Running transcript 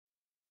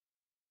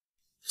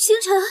星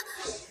辰，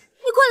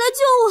你快来救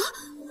我！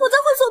我在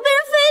会所被人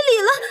非礼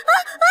了！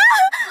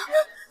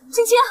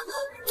青青，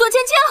左青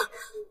青，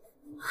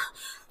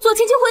左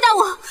青青，回答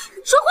我，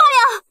说话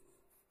呀！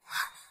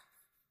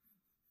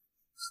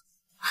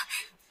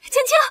青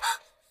青，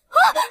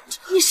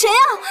你谁啊？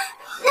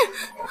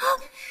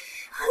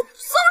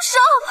松手！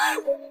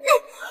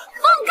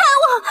放开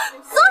我！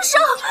松手！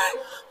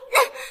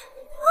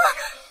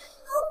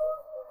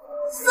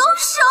松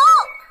手！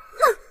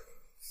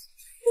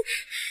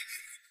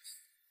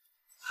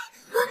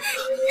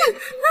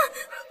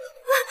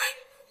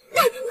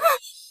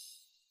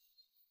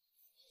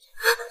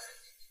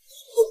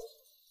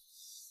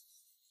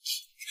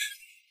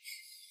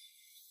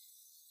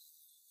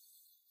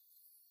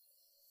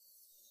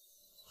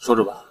说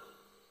着吧，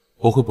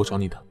我会补偿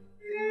你的。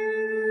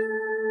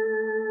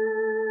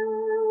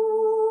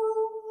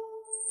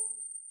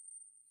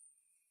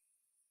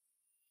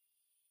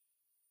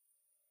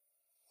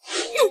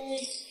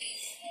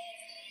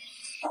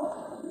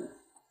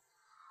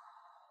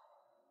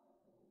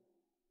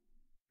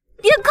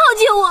别靠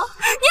近我！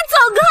你走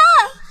开！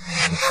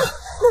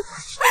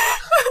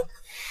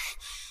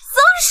松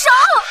手！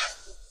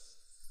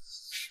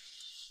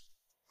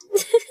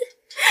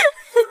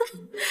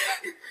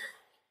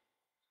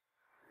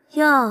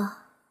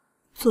呀，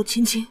左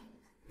青青，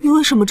你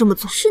为什么这么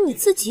做？是你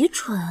自己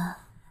蠢，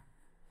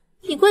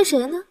你怪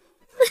谁呢？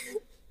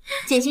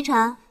简星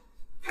辰，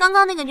刚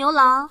刚那个牛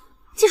郎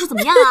技术怎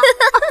么样啊？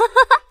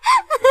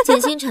简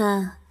星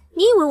辰，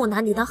你以为我拿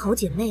你当好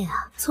姐妹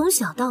啊？从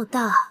小到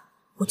大，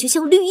我就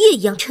像绿叶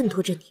一样衬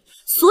托着你，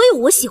所有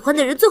我喜欢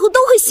的人最后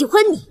都会喜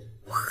欢你。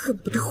我恨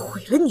不得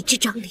毁了你这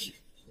张脸。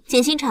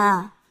简星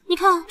辰，你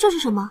看这是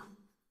什么？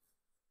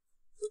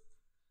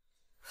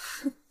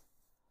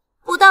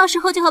我到时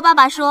候就和爸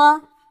爸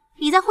说，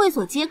你在会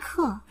所接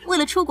客，为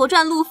了出国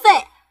赚路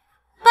费，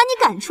把你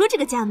赶出这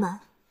个家门。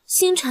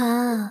星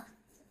辰，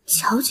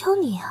瞧瞧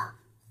你啊，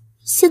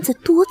现在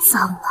多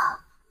脏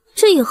啊！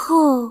这以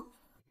后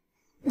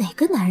哪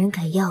个男人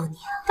敢要你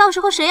啊？到时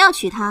候谁要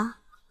娶她，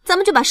咱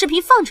们就把视频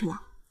放出来，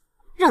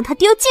让她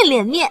丢尽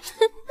脸面。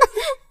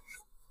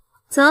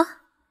走，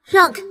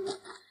让开。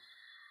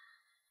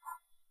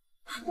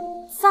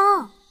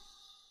脏。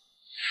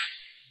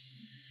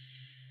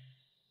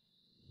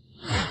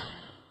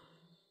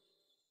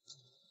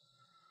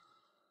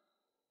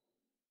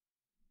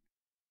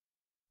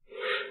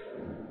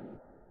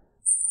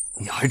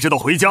你还知道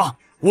回家？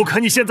我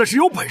看你现在是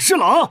有本事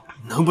了啊！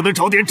能不能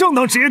找点正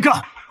当职业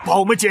干，把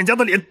我们简家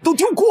的脸都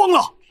丢光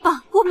了？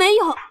爸，我没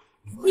有。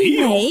你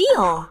没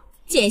有？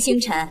简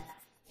星辰，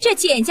这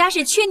简家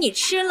是缺你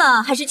吃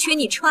了还是缺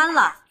你穿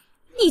了？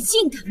你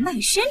竟敢卖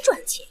身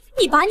赚钱！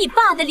你把你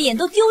爸的脸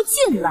都丢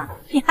尽了，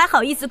你还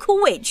好意思哭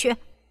委屈？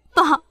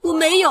爸，我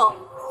没有。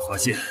我发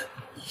现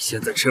你现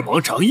在翅膀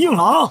长硬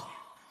了啊！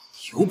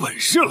有本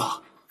事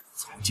了，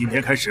从今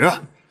天开始，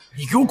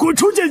你给我滚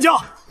出简家！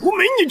我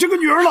没你这个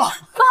女儿了！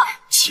爸，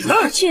起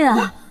来！俊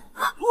啊，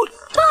爸，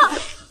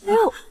哎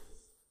呦，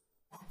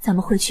咱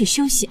们回去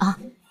休息啊。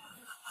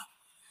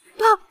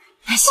爸，爸，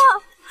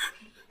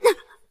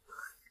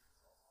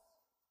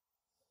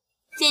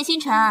简星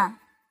辰，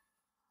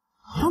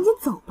赶紧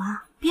走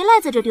吧，别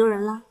赖在这丢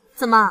人了。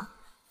怎么，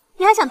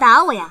你还想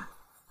打我呀？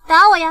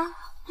打我呀，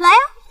来呀！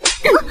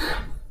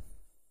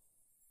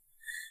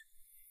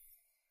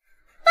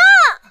爸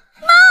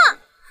妈，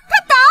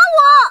他打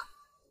我！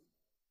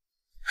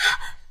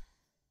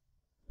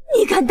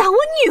你敢打我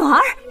女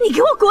儿？你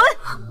给我滚！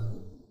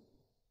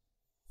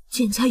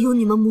简家有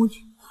你们母女，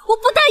我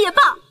不带也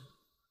罢。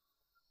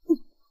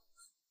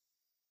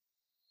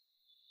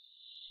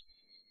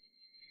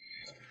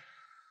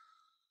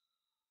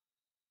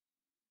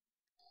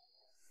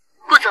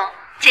顾总，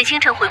简星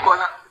辰回国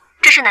了，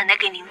这是奶奶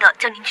给您的，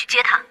叫您去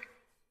接他。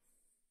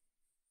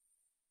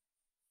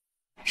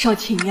少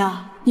晴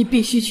呀，你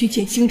必须娶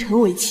简星辰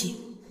为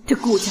妻，这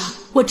顾家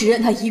我只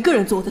认他一个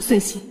人做我的孙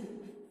媳。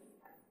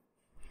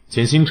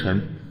简星辰，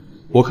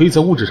我可以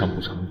在物质上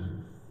补偿你，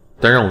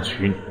但让我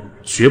娶你，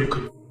绝不可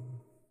能。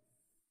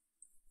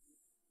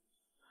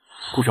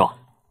顾少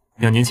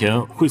，2年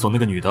前会所那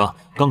个女的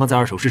刚刚在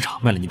二手市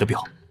场卖了你的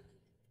表。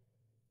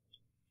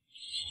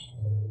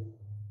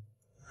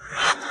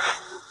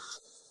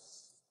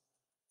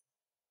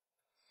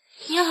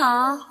你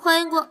好，欢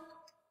迎光。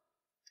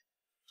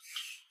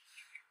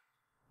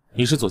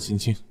你是左青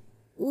青？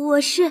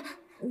我是，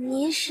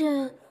您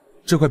是？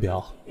这块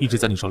表一直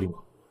在你手里吗？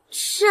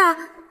是啊，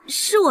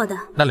是我的。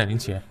那2年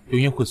前游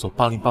烟会所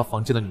808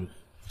房间的女人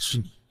是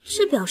你？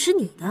是表是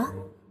你的？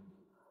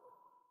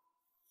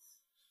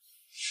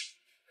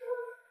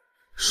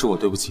是我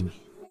对不起你。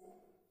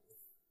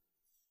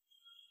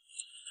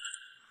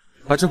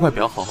把这块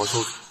表好好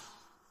收住，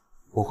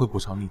我会补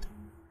偿你的。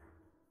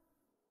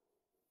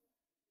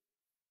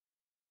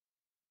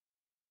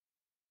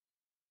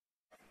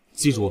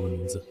记住我的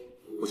名字，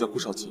我叫顾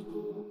少卿。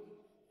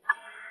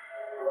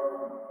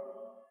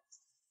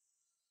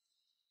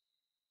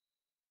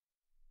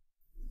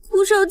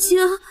顾少卿，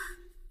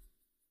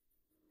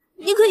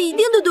你可一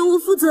定得对我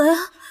负责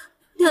呀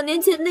！2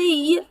年前那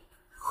一夜，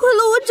毁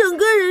了我整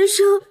个人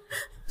生。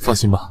放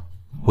心吧，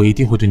我一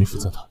定会对你负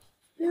责的。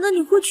那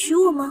你会娶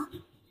我吗？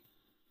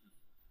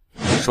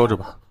说着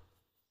吧，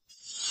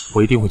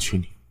我一定会娶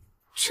你。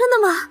真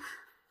的吗？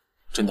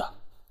真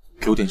的，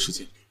给我点时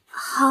间。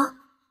好。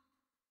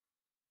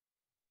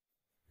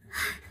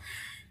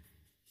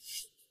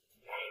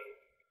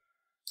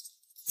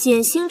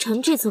简星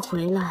辰这次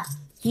回来，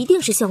一定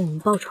是向我们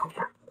报仇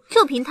的。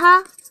就凭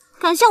他，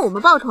敢向我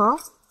们报仇？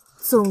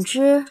总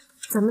之，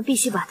咱们必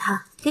须把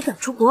他给赶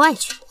出国外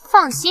去。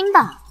放心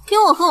吧，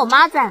有我和我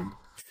妈在呢，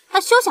他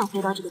休想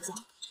回到这个家。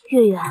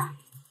月月，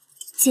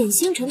简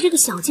星辰这个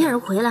小贱人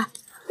回来，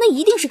那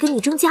一定是跟你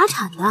争家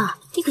产的，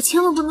你可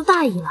千万不能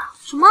大意了。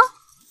什么？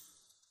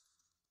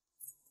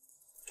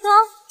哟，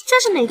这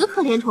是哪个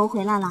可怜虫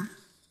回来了？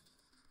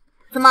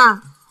怎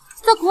么，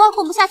在国外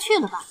混不下去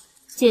了吧？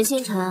简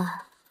星辰，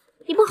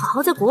你不好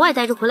好在国外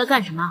待着，回来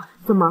干什么？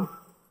怎么，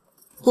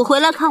我回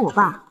来看我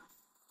爸，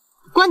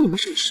关你们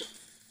什么事？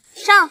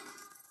上！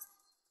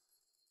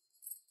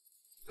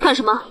干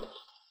什么？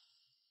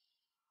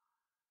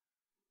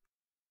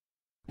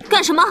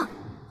干什么？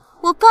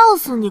我告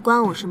诉你，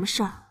关我什么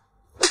事儿？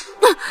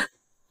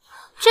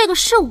这个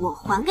是我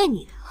还给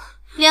你的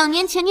，2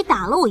年前你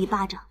打了我一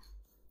巴掌，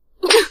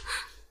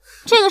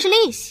这个是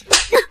利息，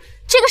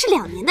这个是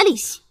2年的利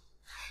息。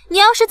你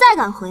要是再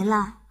敢回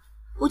来，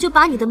我就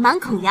把你的满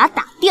口牙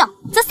打掉，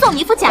再送你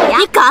一副假牙。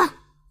你敢？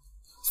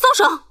松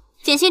手！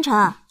简星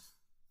辰，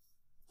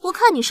我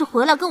看你是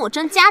回来跟我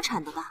争家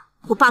产的吧？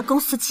我爸公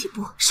司起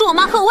步是我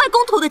妈和我外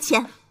公投的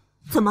钱，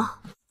怎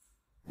么？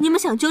你们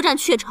想鸠占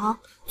鹊巢，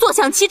坐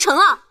享其成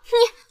啊？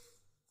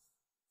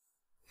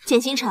简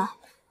星辰，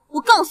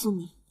我告诉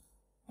你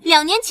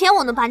，2年前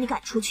我能把你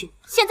赶出去，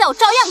现在我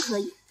照样可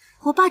以。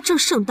我爸正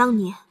盛当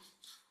年，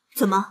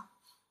怎么？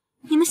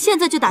你们现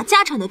在就打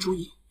家产的主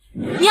意？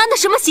你安的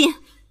什么心？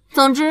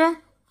总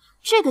之，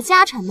这个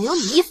家产没有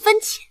你1分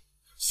钱，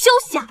休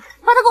想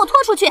把他给我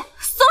拖出去！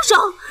松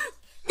手！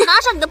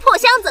拿上你的破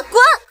箱子，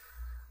滚！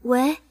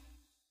喂，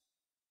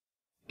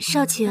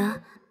少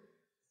晴。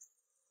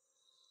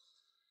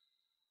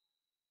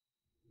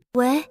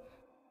喂，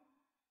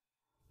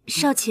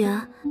少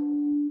晴。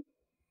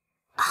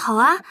好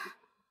啊，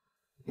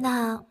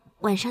那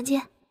晚上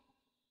见。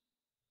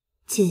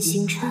简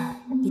星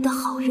辰，你的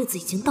好日子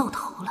已经到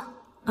头了，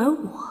而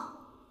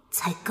我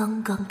才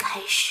刚刚开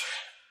始。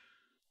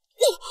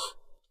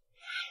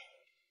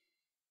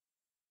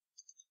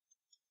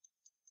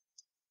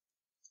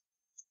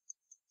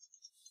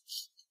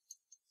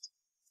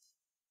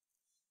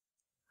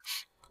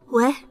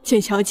喂，简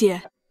小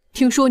姐，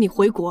听说你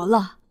回国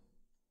了。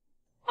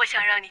我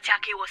想让你嫁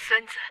给我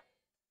孙子，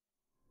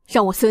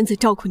让我孙子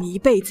照顾你一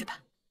辈子吧。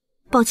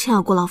抱歉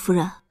啊，郭老夫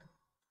人，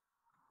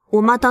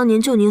我妈当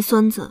年救您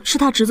孙子是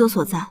她职责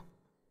所在，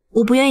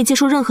我不愿意接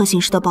受任何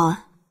形式的报恩。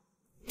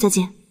再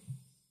见。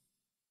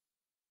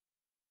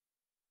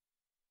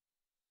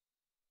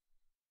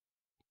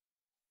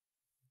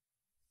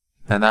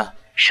奶奶，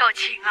少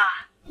晴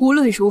啊，无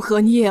论如何，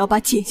你也要把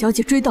简小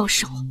姐追到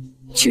手，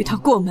娶她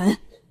过门。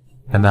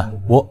奶奶，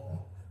我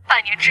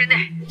半年之内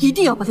一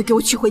定要把她给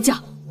我娶回家。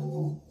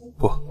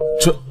不，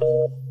这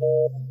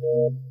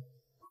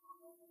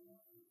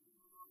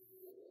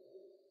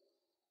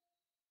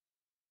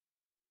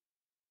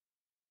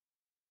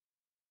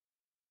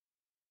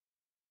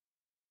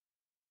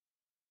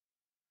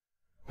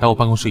来我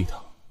办公室一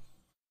趟。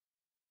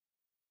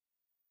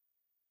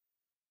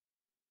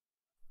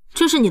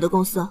这是你的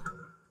公司？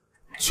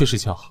确实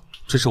巧，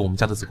这是我们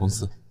家的子公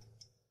司。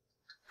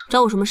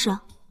找我什么事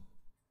啊？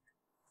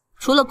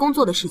除了工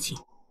作的事情，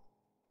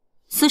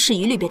私事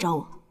一律别找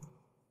我。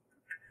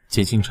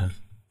简星辰，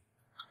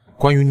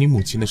关于你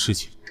母亲的事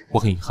情，我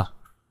很遗憾，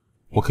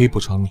我可以补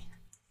偿你。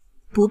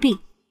不必。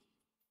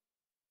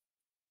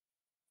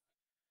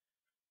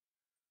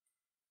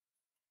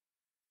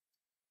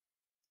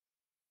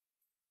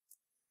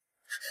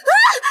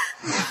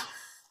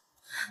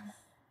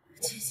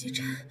简星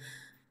辰，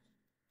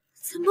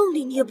在梦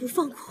里你也不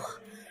放过我，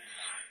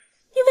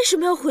你为什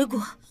么要回国？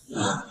你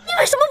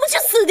为什么不去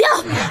死掉？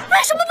为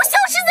什么不消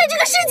失在这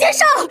个世界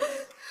上？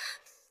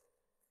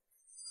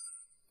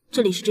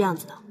这里是这样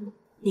子的，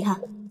你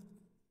看，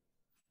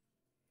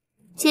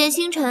简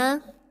星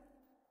辰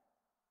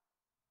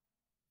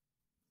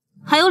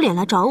还有脸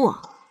来找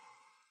我？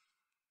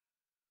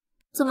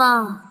怎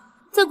么，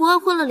在国外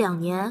混了2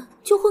年，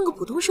就混个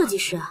普通设计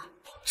师啊？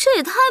这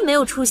也太没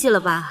有出息了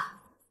吧！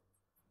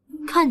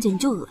看见你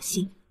就恶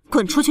心，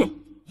滚出去！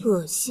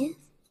恶心？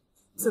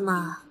怎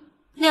么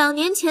？2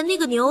年前那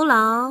个牛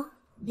郎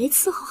没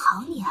伺候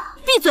好你啊？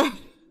闭嘴！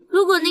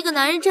如果那个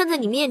男人站在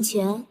你面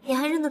前，你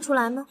还认得出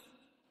来吗？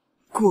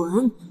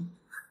滚！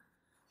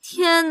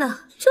天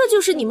哪，这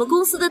就是你们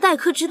公司的待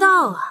客之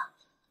道啊！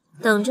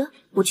等着，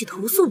我去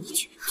投诉你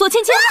去。左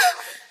芊芊，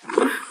来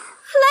人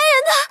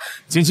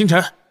呐！简星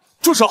辰，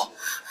住手！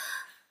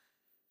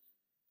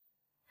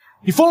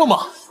你疯了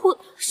吗？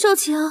少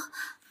晴，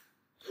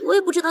我也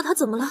不知道他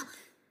怎么了，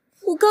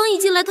我刚一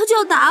进来他就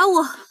要打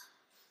我。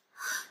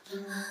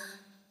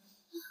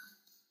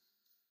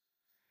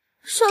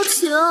少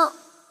晴，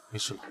没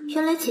事了。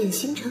原来简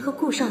星辰和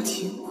顾少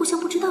勤互相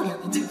不知道2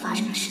年前发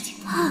生的事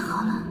情，太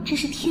好了，真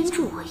是天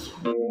助我也。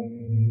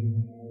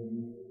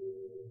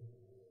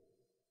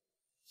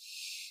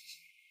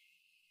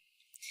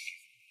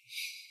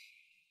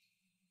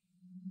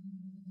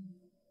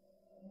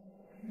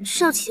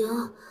少晴，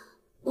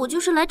我就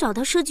是来找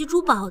他设计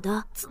珠宝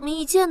的，怎么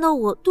一见到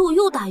我对我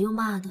又打又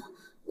骂的？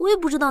我也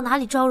不知道哪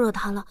里招惹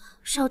他了。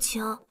少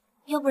晴，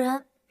要不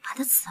然把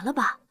他辞了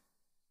吧？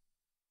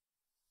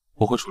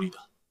我会处理的，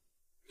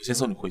我先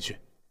送你回去。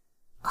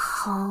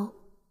好。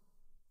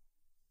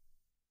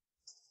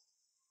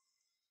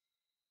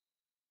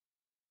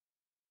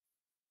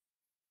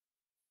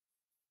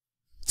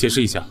解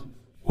释一下，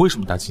为什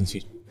么打亲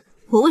戚？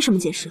我为什么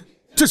解释？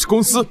这是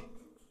公司，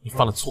你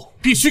犯了错，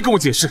必须跟我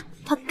解释。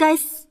他该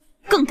死，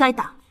更该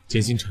打。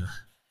简星辰，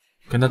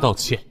跟他道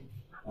歉，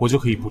我就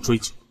可以不追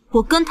究。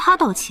我跟他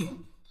道歉，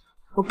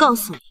我告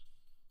诉你，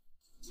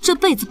这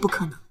辈子不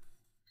可能。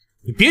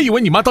你别以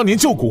为你妈当年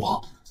救过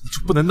我，你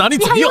就不能拿你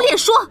怎么样？你还有脸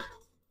说？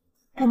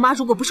我妈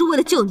如果不是为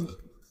了救你，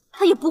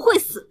她也不会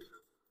死。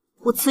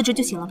我辞职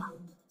就行了吧？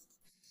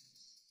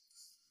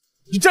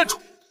你站住！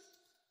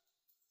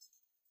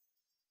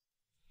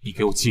你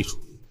给我记住，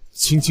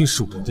青青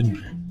是我的女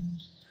人，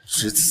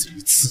只此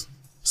一次，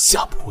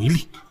下不为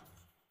例。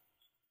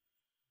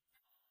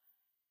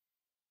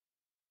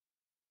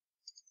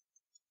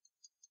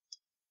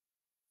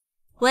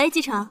喂，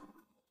机场。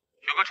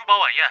有个珠宝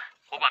晚宴，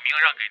我把名额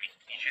让给你，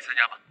你去参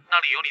加吧。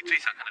那里有你最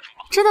想看的珠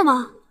宝。真的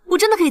吗？我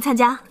真的可以参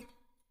加？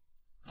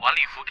晚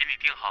礼服给你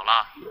订好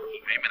了，你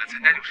美美的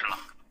参加就是了。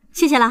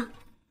谢谢啦。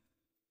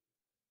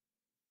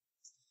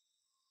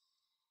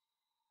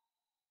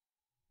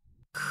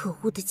可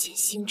恶的简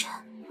星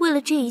辰，为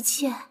了这一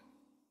切，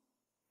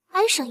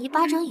挨上一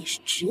巴掌也是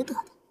值得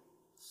的。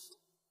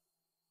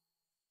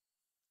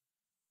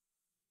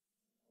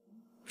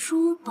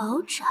珠宝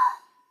展。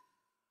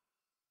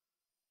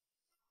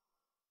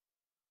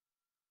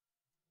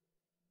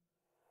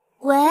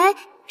喂，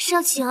少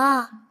晴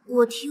啊，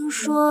我听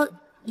说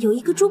有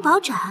一个珠宝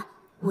展，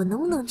我能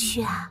不能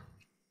去啊？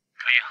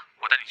可以啊，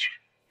我带你去。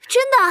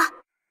真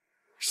的？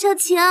少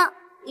晴，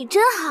你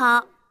真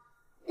好。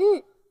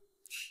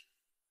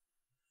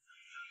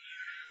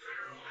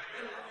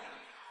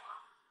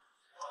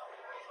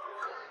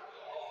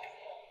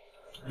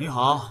你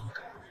好，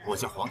我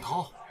叫黄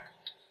涛。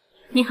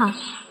你好。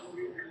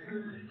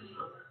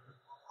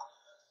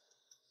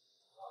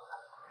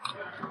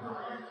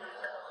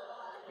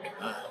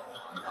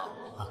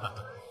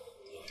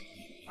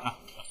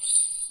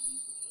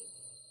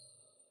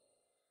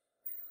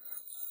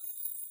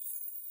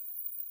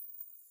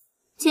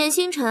简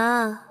星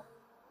辰，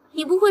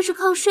你不会是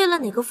靠睡了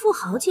哪个富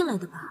豪进来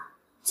的吧？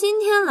今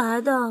天来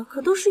的可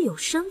都是有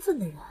身份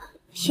的人，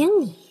凭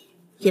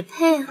你也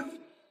配啊？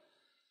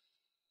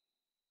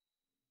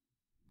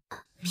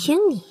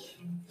凭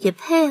你也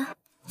配啊？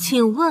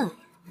请问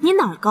你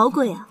哪儿高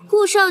贵啊？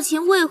顾少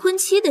勤未婚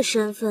妻的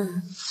身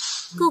份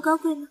够高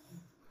贵吗？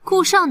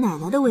顾少奶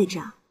奶的位置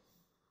啊？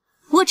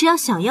我只要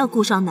想要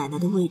顾少奶奶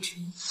的位置，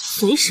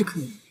随时可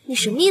以。你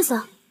什么意思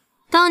啊？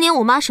当年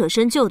我妈舍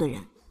身救的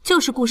人就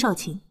是顾少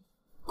勤，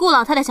顾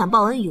老太太想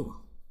报恩于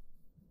我，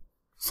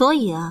所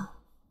以啊，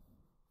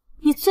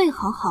你最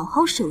好好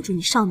好守住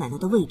你少奶奶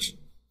的位置。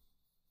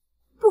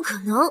不可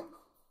能，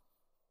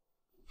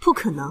不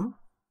可能！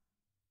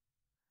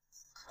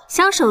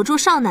想守住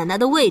少奶奶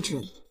的位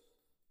置，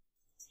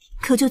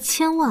可就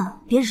千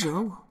万别惹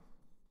我。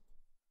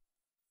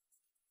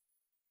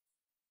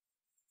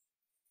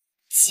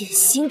简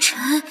星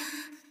辰，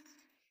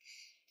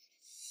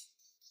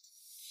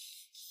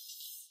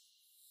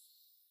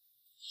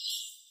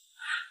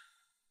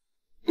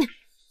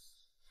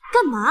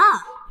干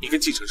嘛？你跟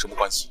继承什么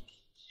关系？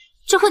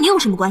这和你有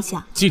什么关系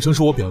啊？继承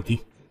是我表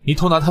弟，你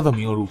偷拿他的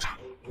名额入场，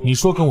你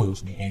说跟我有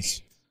什么关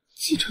系？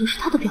继承是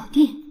他的表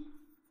弟，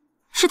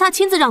是他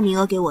亲自让名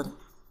额给我的，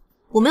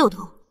我没有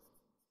偷。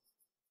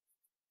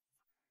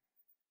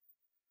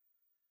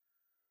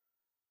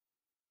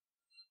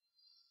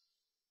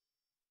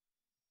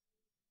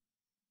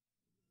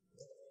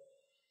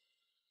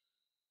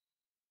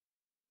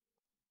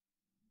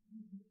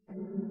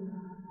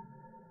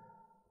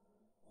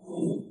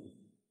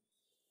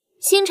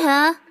星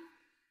辰，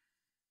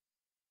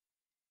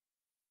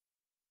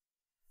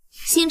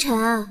星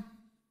辰，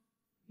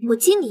我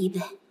敬你一杯。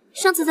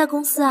上次在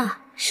公司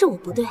啊，是我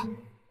不对。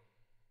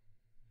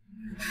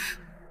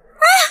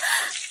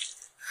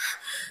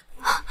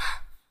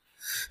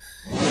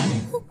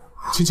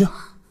青青，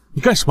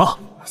你干什么？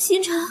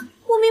星辰，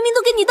我明明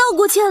都给你道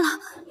过歉了，你为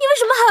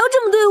什么还要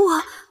这么对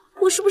我？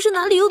我是不是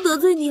哪里又得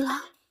罪你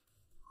了？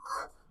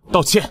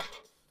道歉。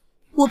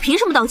我凭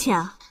什么道歉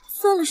啊？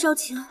算了，少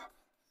晴。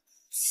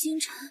星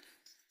辰，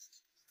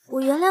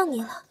我原谅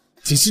你了。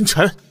简星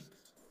辰，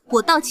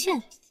我道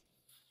歉，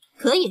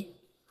可以，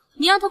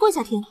你让他跪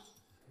下听。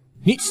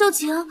你少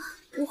晴，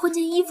我换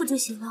件衣服就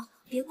行了，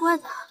别怪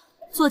他。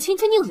左青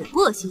青，你恶不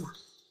恶心啊？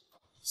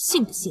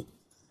信不信？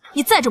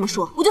你再这么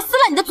说，我就撕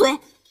烂你的嘴！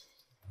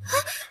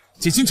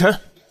简星辰，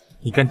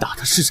你敢打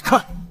他试试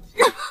看？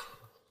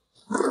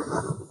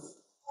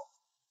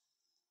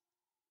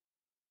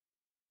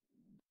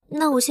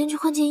那我先去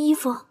换件衣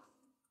服。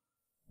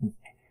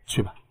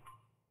去吧。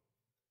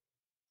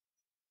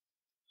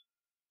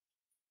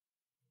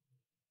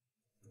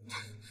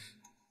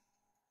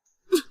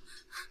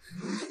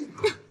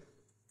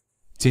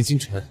简星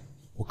辰，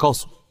我告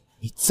诉你，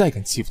你再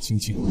敢欺负青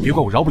青，别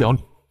怪我饶不了你。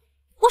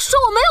我说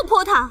我没有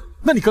泼她。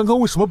那你刚刚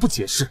为什么不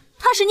解释？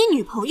她是你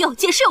女朋友，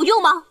解释有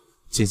用吗？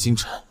简星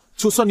辰，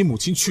就算你母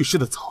亲去世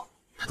的早，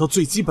难道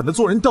最基本的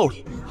做人道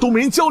理都没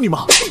人教你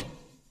吗？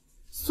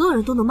所有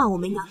人都能骂我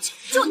没娘亲，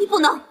就你不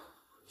能，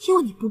因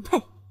为你不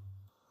配。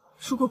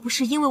如果不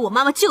是因为我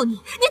妈妈救你，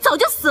你早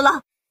就死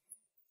了。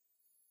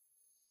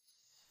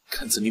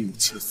看在你母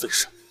亲的份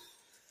上，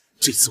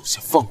这次我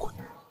先放过你。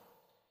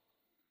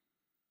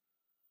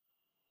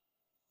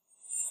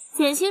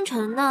简星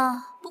辰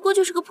呢，不过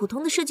就是个普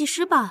通的设计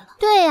师罢了。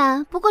对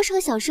呀，不过是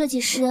个小设计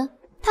师，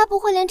他不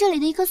会连这里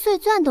的一颗碎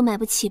钻都买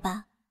不起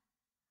吧？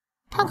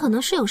他可能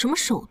是有什么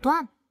手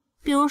段，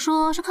比如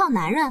说是靠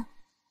男人。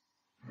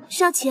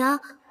少晴，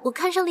我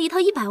看上了一套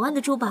100万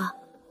的珠宝，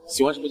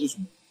喜欢什么就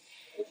选。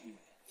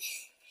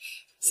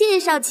谢谢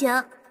少晴，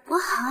我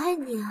好爱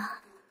你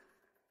啊。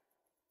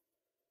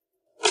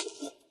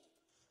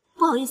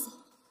不好意思，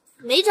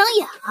没长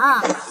眼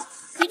啊，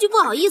一句不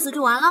好意思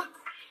就完了。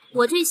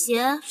我这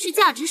鞋是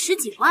价值10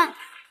几万的，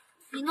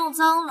你弄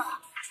脏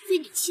了，除非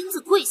你亲自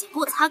跪下给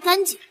我擦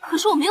干净。可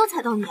是我没有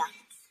踩到你啊。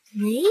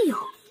没有，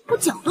我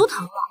脚都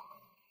疼了。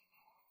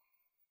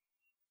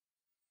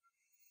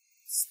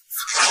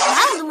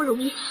哪有那么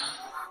容易？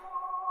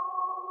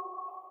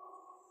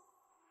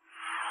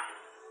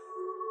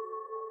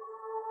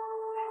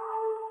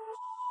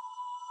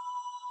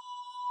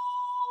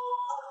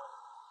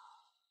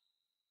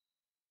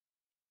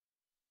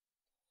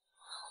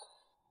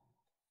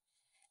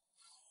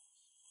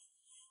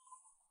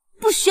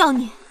不需要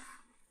你。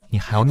你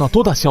还要闹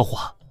多大笑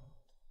话？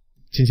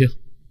青青，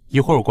一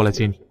会儿我过来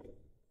接你。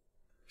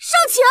少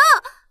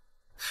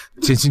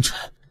晴，简星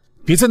辰，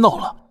别再闹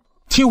了，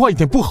听话一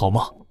点不好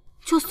吗？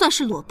就算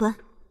是裸奔，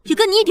也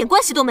跟你一点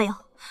关系都没有。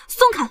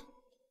松开！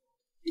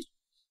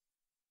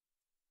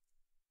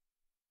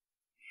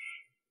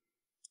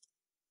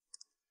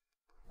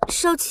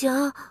少晴，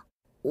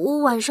我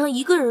晚上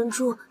一个人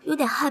住，有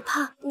点害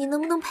怕，你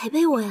能不能陪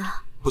陪我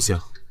呀？不行，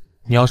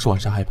你要是晚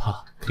上害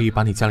怕，可以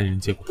把你家里人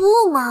接过来。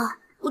不嘛，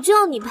我就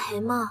要你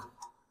陪嘛。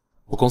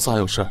我公司还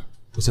有事儿，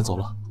我先走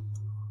了。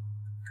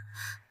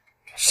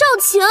少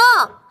晴，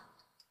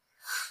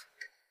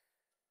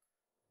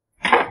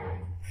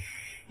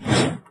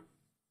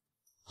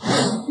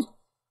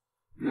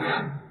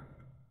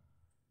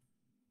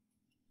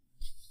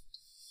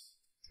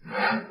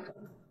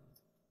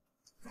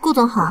顾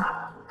总好。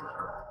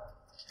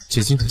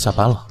简星辰下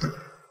班了。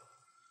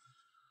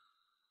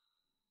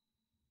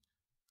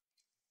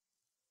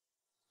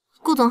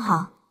顾总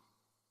好。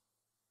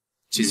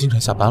简星辰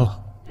下班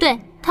了。对，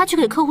他去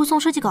给客户送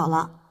设计稿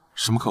了。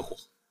什么客户？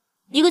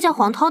一个叫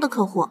黄涛的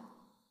客户。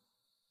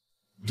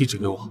地址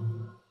给我。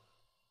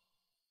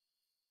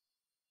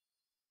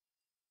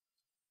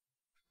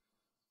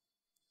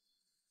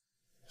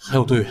还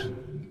有队员。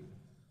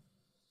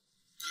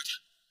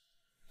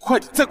快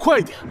点，再快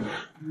一点！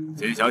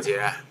简小姐，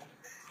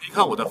你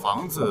看我的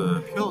房子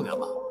漂亮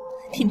吗？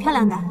挺漂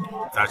亮的。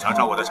再尝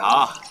尝我的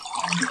茶。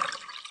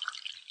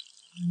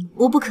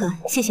我不渴，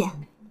谢谢。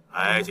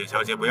哎，简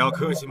小姐不要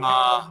客气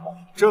嘛，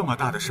这么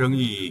大的生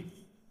意，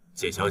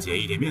简小姐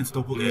一点面子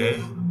都不给。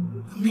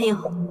没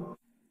有。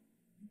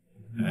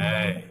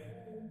哎。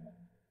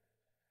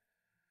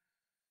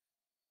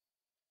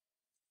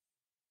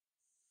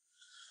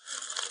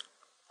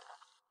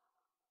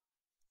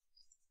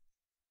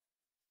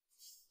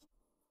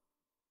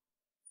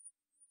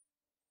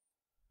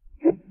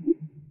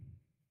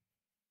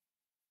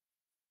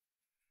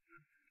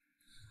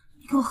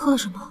你给我喝了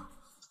什么？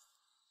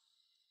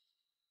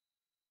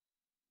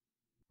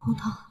黄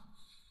涛，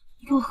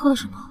你给我喝了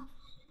什么？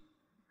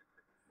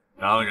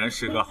当然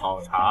是个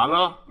好茶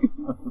了。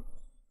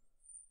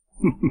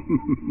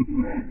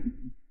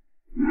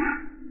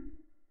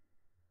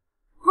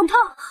黄涛，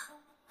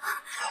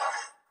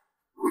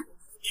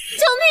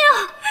救命啊！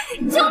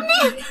救命！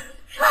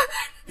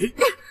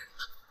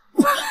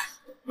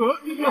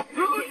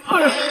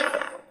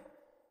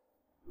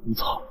胡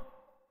操！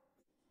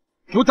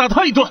给我打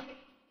他一顿！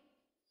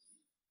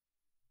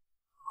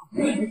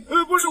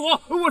不是我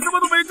什么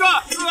都没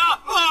干！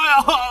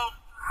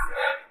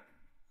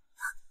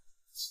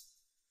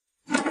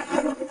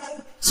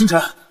星辰，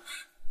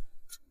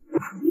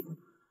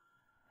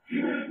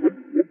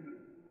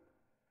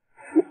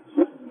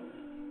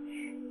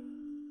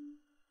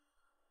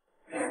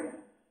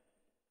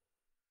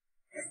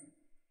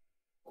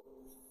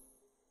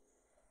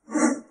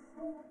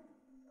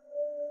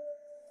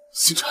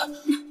星辰，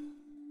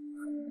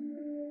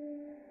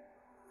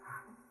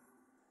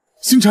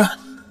星辰，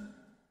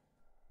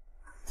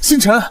星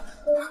辰，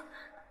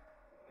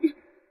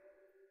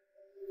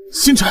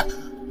星辰，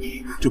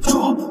对不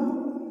住。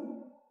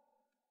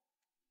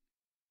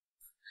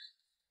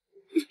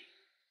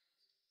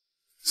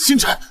星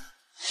辰，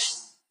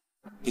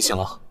你醒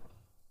了？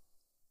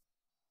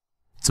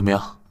怎么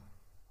样？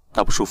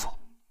哪不舒服？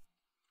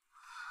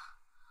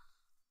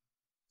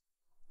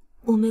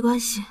我没关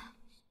系。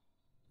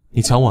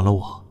你强吻了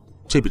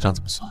我，这笔账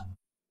怎么算？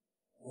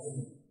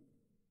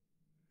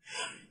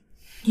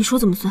你说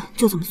怎么算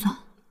就怎么算。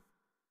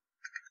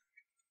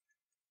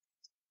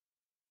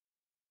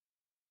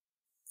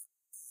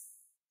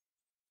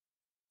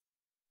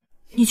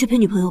你去陪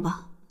女朋友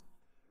吧，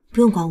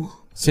不用管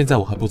我。现在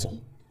我还不走，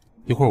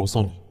一会儿我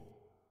送你。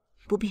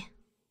不必。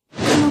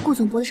看到顾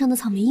总脖子上的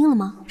草莓印了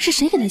吗？是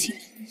谁给他亲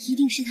的？一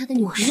定是他的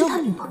女朋友。是他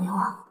女朋友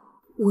啊，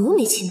我又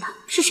没亲他，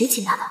是谁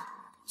亲他的？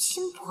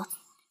亲脖子？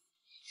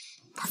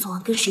他昨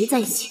晚跟谁在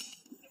一起？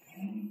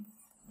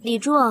李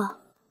柱，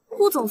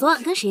顾总昨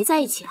晚跟谁在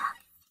一起啊？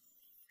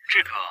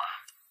这个，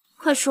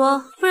快说，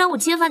不然我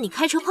揭发你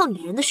开车泡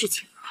女人的事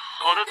情。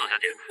好的，左小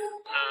姐。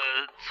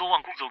昨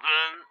晚顾总跟……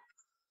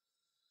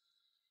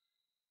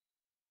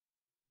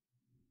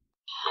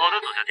好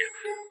的，左小姐。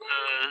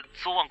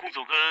昨晚顾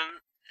总跟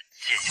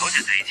简小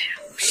姐在一起。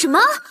什么？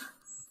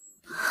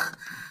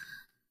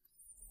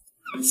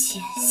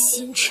简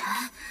星辰。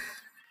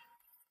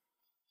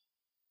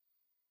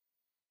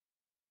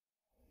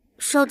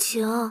少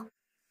晴，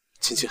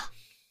晴晴，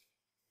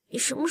你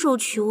什么时候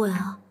娶我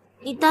呀？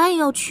你答应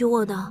要娶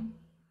我的，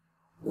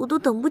我都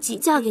等不及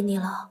嫁给你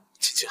了。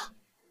晴晴，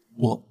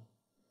我……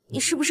你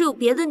是不是有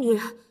别的女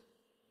人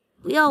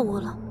不要我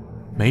了？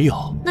没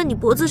有。那你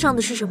脖子上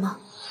的是什么？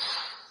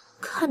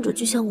看着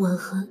就像吻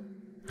痕。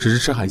只是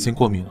吃海鲜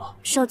过敏了。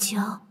少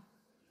晴，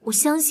我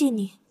相信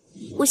你，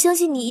我相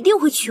信你一定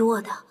会娶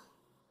我的，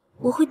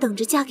我会等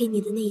着嫁给你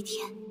的那一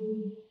天。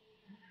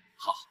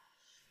好，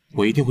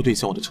我一定会兑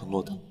现我的承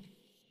诺的。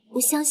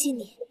我相信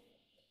你。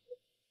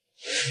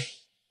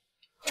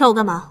找我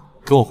干嘛？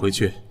跟我回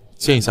去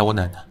见一下我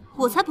奶奶。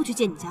我才不去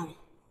见你家人。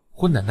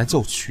我奶奶叫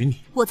我娶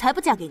你。我才不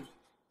嫁给你。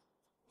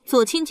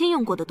左青青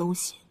用过的东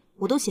西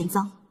我都嫌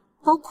脏，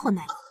包括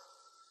奶奶。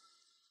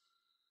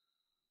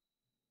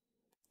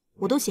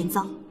我都嫌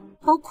脏，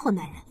包括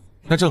奶奶。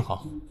那正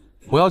好，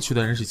我要娶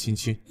的人是青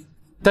青，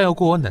但要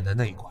过我奶奶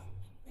那一关。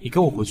你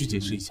跟我回去解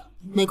释一下。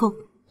没空。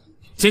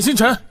简星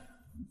辰，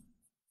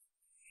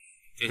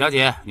简小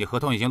姐，你合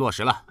同已经落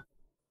实了。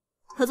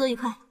合作愉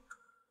快。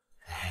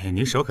哎，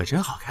你手可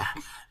真好看。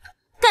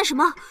干什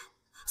么？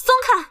松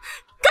开！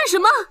干什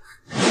么？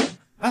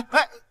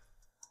哎，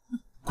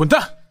滚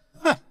蛋！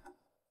哼！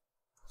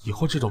以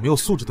后这种没有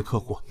素质的客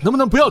户，能不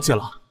能不要接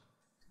了？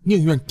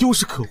宁愿丢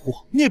失客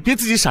户，你也别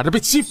自己傻着被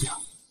欺负呀！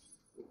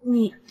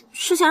你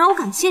是想让我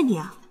感谢你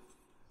啊？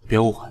别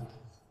误会，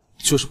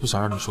就是不想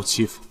让你受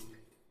欺负。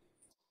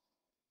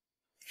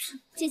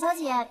简小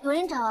姐，有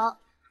人找。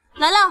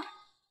来了，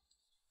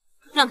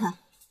让开。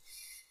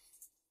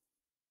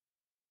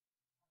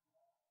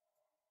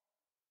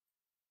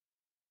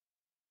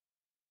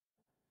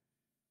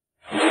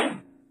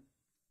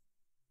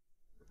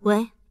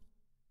喂，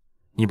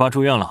你爸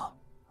住院了，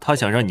他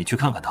想让你去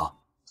看看他。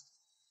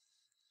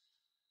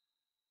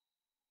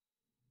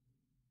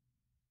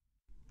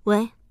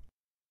喂，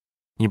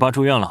你爸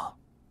住院了，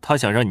他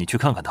想让你去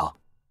看看他。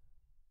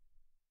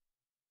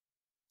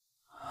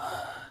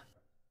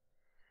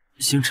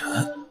星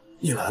辰，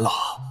你来了。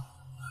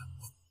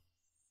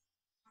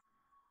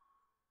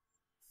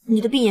你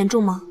的病严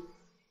重吗？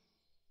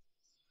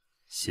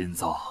心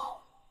脏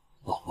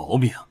老毛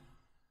病。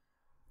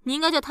你应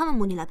该叫他们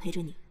母女来陪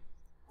着你。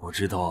我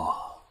知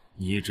道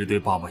你一直对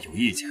爸爸有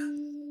意见，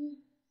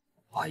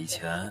爸以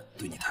前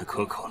对你太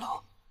苛刻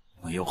了，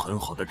没有很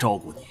好的照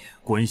顾你、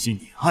关心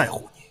你、爱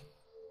护你。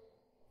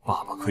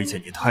爸爸亏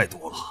欠你太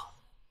多了，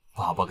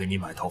爸爸给你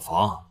买套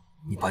房，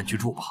你搬去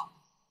住吧。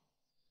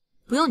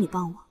不用你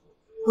帮我，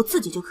我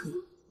自己就可以。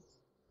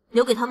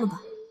留给他们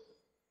吧。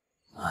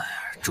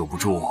哎，住不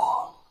住，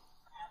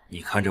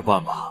你看着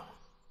办吧，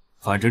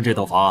反正这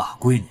套房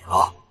归你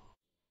了。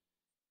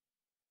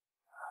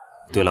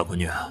对了，闺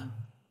女，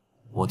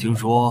我听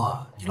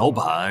说你老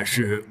板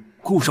是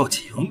顾少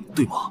晴，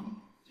对吗？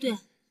对。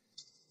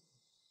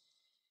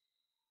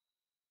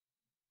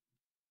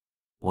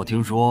我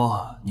听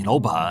说你老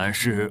板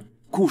是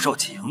顾少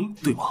晴，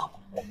对吗？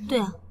对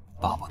啊。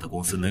爸爸的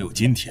公司能有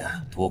今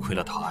天，多亏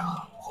了他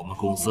呀！我们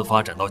公司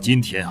发展到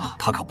今天啊，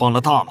他可帮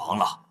了大忙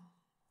了。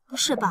不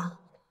是吧？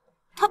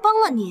他帮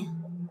了你？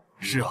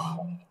是啊，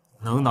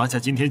能拿下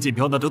今天竞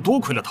标那都多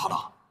亏了他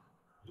了。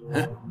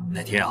哎，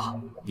那天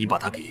啊，你把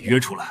他给约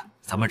出来，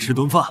咱们吃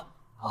顿饭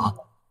啊。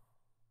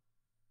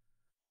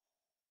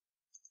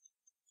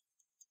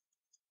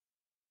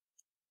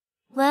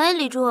喂，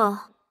李柱。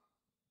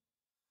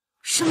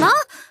什么？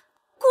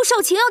顾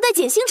少晴要带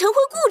简星辰回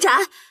顾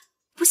宅？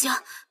不行！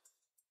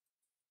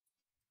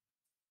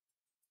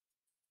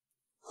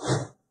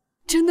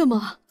真的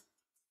吗？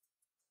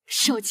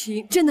少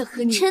晴真的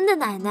和你？真的，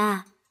奶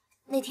奶。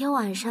那天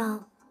晚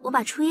上我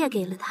把初夜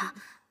给了他，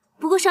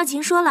不过少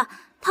晴说了，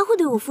他会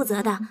对我负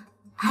责的，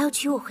还要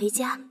娶我回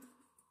家。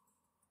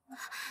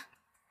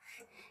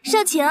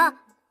少晴，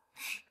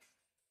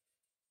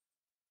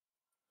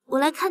我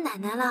来看奶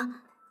奶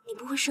了，你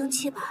不会生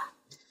气吧？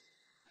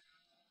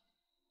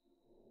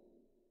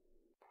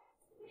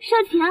少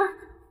晴，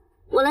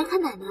我来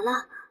看奶奶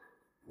了，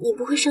你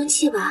不会生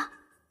气吧？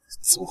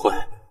怎么会？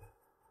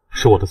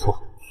是我的错，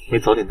没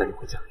早点带你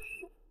回家。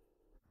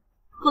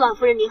顾老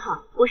夫人你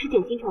好，我是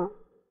简星辰。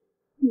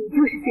你就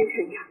是星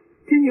辰呀，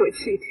真有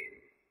气质，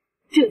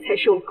这才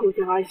是我顾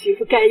家儿媳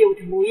妇该有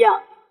的模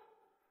样。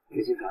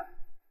简星辰，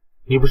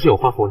你不是有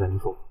话和我奶奶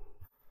说？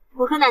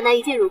我和奶奶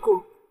一见如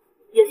故，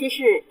有些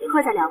事一会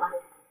儿再聊吧。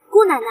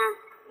顾奶奶，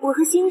我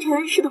和星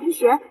辰是同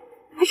学，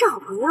还是好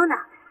朋友呢。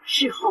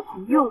是好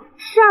朋友？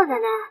是啊，奶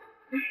奶。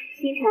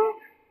星辰，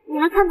你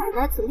来看奶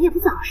奶怎么也不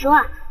早说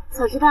啊，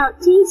早知道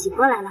就一起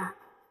过来了。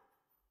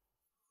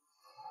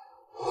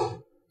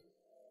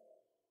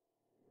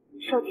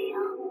少晴，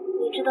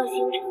你知道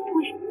星辰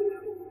为什么那么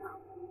恨我吗？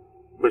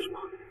为什么？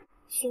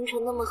星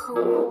辰那么恨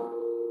我，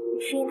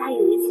是因为他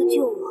有一次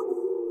救我，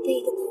被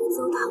一个男人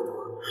糟蹋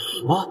过。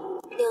什么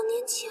？2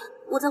年前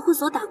我在会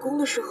所打工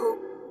的时候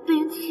被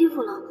人欺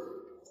负了。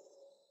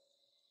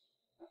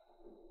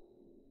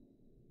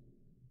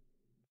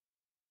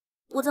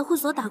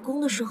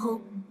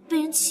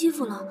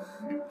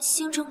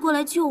星辰过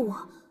来救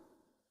我，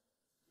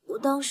我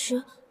当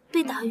时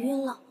被打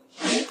晕了，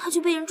他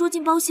就被人捉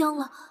进包厢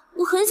了。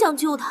我很想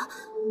救他，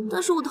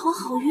但是我头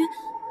好晕。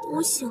等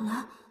我醒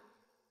来，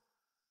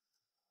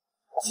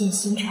简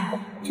星辰，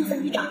就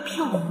算你长得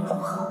漂亮又如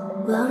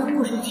何？我要让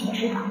顾少卿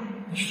知道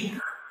你是一个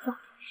很棒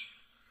的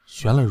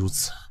人。原来如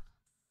此。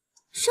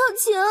少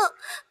卿，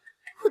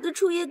我的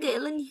初夜给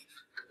了你，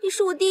你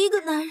是我第一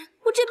个男人，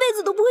我这辈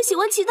子都不会喜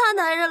欢其他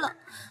男人了。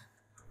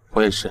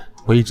我也是，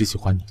我一直喜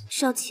欢你。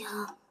少卿，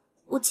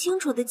我清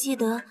楚的记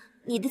得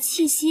你的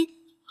气息，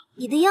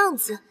你的样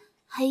子，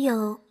还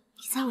有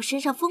你在我身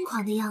上疯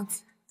狂的样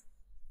子。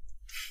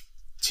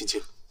青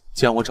青，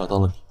既然我找到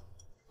了你，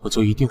我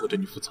就一定会对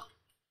你负责。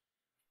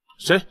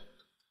谁？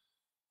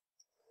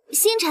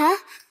星辰，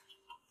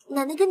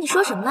奶奶跟你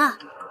说什么了？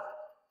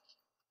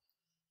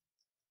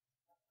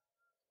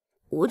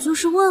我就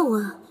是问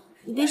问，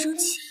你别生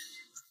气。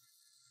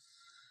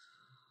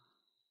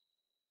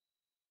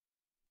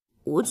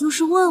我就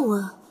是问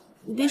问，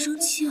你别生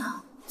气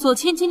啊。左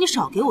青青，你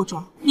少给我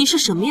装，你是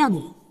什么样的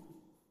人？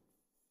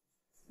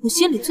我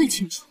心里最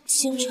清楚。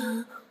星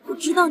辰，我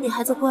知道你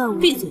还在怪我。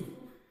闭嘴！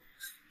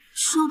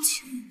少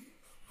卿，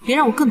别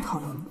让我更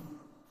讨厌你。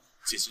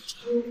简星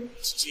辰，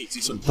青青已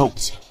经向你道过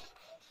歉，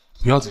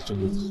不要再争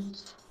论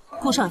他。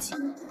顾少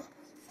卿，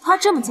他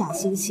这么假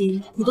惺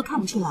惺，你都看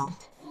不出来，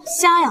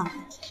瞎呀！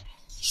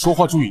说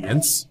话注意言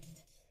辞。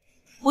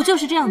我就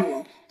是这样的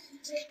人，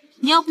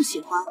你要不喜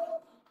欢，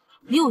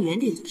离我远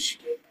点就是。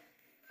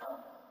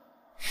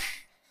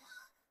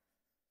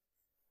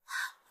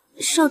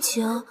少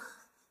晴，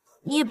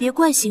你也别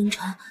怪星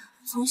辰，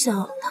从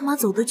小他妈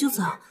走的就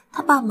早，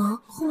他爸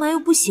忙，后妈又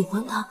不喜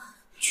欢他，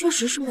确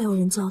实是没有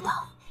人教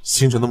他。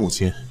星辰的母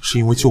亲是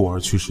因为救我而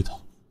去世的，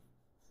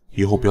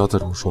以后不要再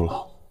这么说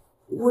了。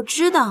我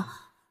知道，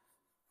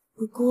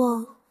不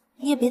过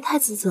你也别太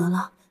自责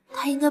了，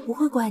他应该不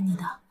会怪你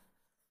的。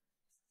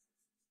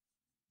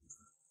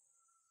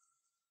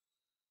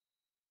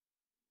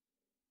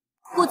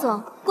顾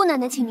总，顾奶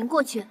奶请您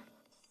过去。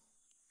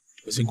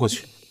我先过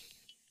去。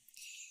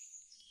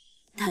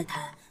太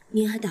太，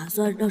您还打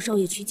算让少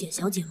爷娶简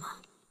小姐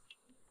吗？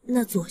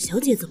那左小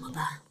姐怎么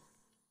办？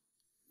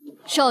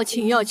少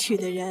卿要娶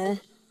的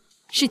人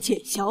是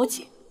简小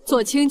姐，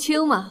左青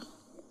青嘛，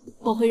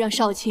我会让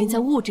少卿在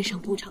物质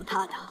上补偿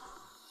她的。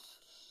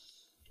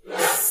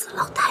死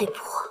老太婆！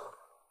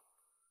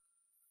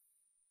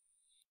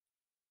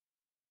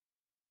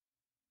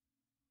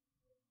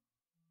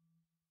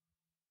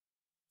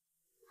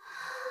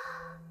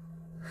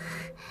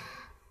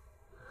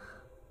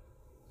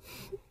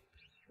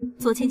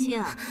左青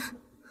青啊，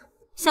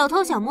小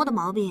偷小摸的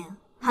毛病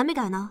还没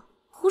改呢？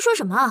胡说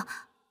什么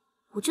啊！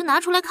我就拿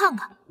出来看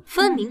看。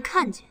分明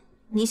看见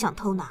你想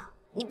偷拿，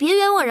你别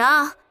冤枉人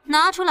啊！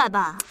拿出来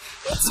吧！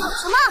你抢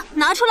什么？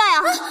拿出来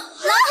呀！拿出来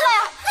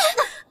呀！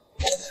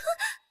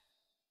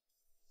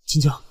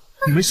青青，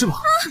你没事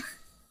吧？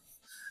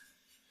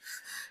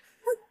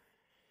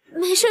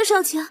没事，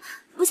少晴，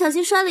不小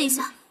心摔了一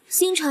下。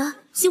星辰，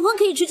喜欢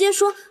可以直接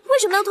说，为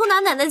什么要偷拿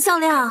奶奶的项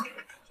链啊？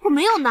我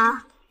没有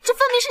拿，这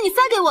分明是你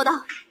塞给我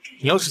的。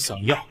你要是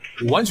想要，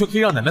我完全可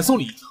以让奶奶送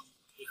你一个。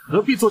你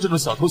何必做这种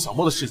小偷小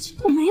摸的事情？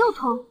我没有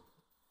偷，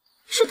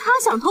是他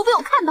想偷，被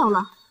我看到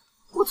了。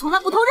我从来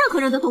不偷任何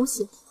人的东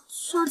西。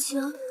少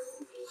晴，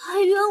还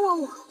冤枉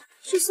我！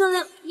这项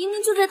链明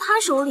明就在他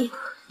手里，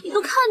你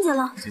都看见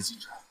了。简星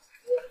辰，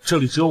这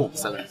里只有我们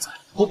3个人在，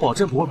我保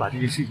证不会把这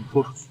件事情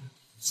拖出去，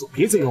就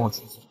别再冤枉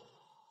青青。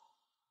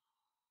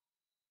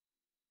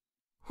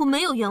我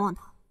没有冤枉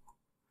他，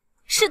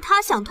是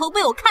他想偷，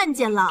被我看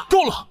见了。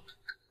够了，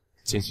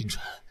简星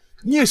辰，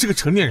你也是个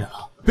成年人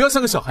了，不要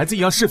像个小孩子一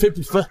样是非不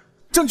分。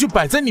证据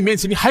摆在你面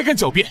前，你还敢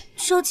狡辩？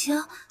少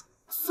晴，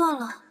算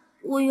了，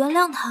我原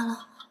谅他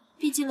了。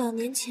毕竟2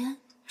年前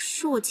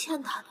是我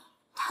欠他的，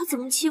他怎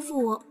么欺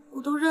负我，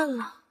我都认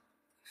了。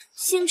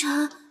星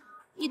辰，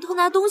你偷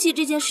拿东西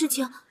这件事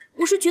情，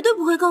我是绝对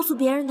不会告诉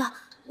别人的，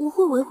我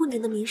会维护你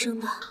的名声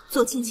的。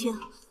左青青，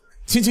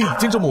青青已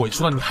经这么委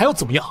屈了，你还要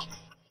怎么样？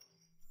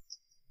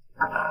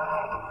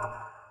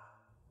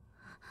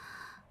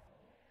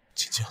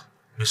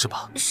没事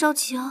吧？少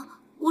晴，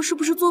我是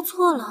不是做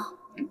错了？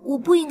我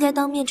不应该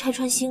当面拆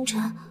穿星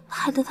辰，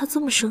害得他这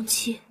么生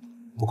气。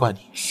不怪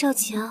你。少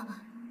晴，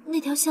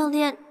那条项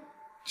链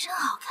真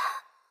好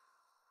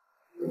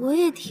看，我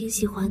也挺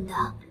喜欢的。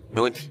没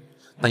问题，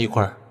那一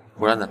会儿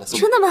我让奶奶送。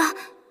真的吗？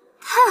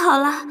太好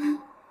了！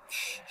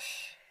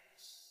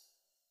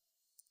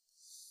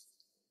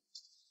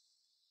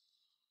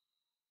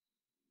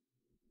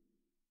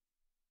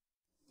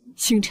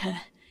星辰，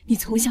你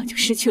从小就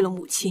失去了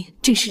母亲，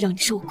真是让你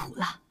受苦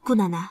了。姑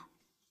奶奶，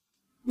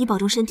你保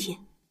重身体。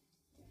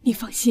你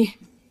放心，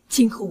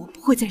今后我不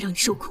会再让你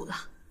受苦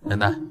了。奶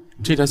奶，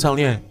这条项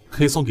链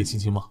可以送给青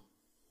青吗？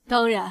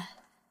当然，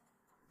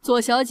左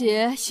小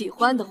姐喜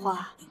欢的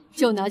话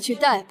就拿去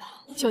戴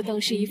吧，就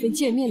当是一份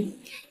见面礼。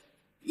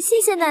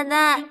谢谢奶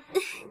奶。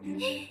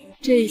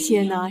这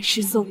些呢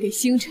是送给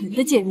星辰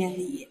的见面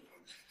礼。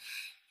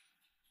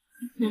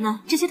奶奶，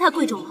这些太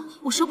贵重了，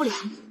我收不了。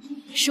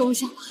收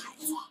下吧，孩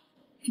子，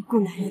是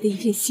顾奶奶的一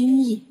片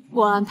心意。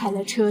我安排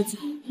了车子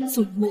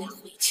送你们俩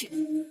回去。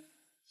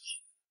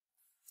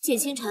简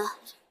星辰，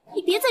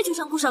你别再去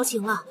上顾少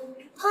晴了，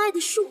她爱的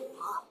是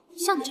我。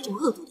像你这种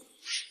恶毒的人，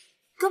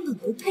根本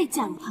不配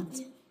嫁入他们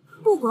家。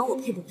不管我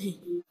配不配，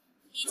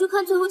你就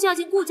看最后嫁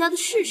进顾家的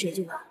是谁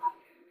就完了。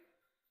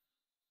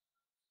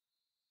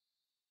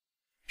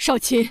少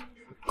晴，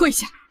跪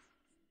下！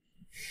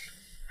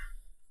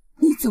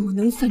你怎么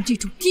能犯这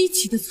种低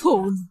级的错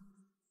误呢？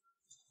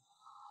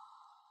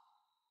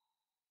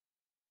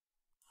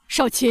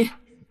少晴，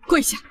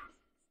跪下！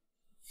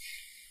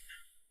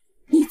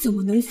你怎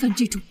么能犯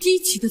这种低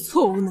级的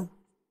错误呢？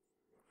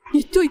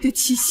你对得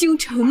起星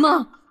辰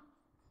吗？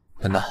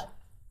奶奶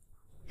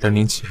，2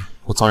年前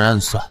我遭人暗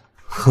算，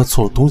喝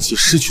错了东西，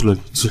失去了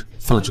理智，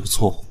犯了这个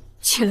错误。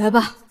起来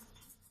吧。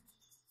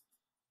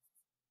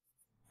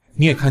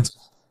你也看见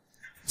了，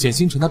简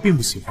星辰他并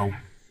不喜欢我，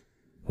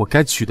我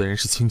该娶的人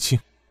是青青，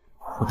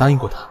我答应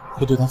过他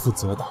会对他负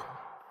责的。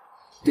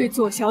对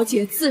左小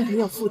姐自然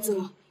要负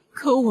责，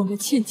可我们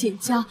欠简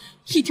家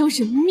一条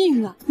人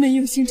命啊！没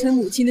有星辰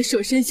母亲的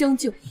舍身相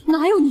救，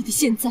哪有你的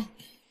现在？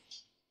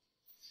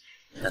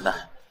奶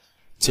奶，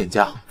简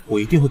家我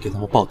一定会给他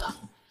们报答，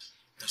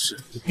但是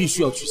我必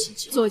须要娶青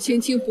青。左青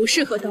青不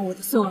适合当我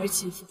的孙儿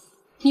媳妇，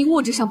你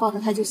物质上报答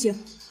她就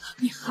行，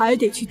你还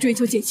得去追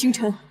求简星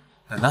辰。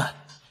奶奶，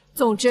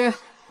总之，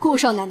顾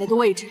少奶奶的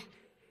位置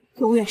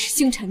永远是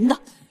星辰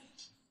的。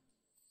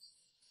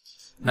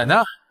奶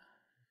奶。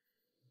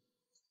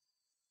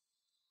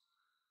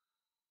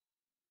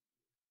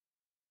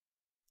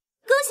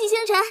恭喜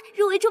星辰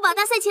入围珠宝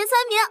大赛前3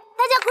名，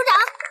大家鼓掌！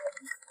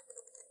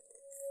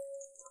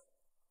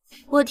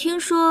我听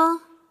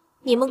说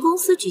你们公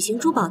司举行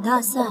珠宝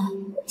大赛，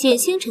简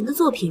星辰的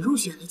作品入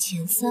选了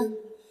前3，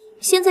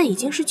现在已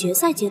经是决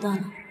赛阶段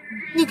了。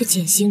那个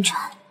简星辰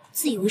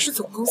自以为是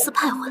总公司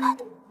派回来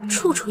的，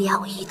处处压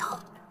我一头，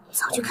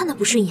早就看他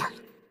不顺眼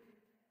了。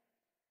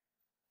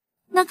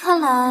那看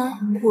来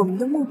我们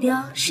的目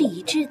标是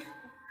一致的，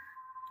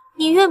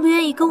你愿不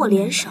愿意跟我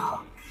联手，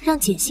让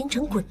简星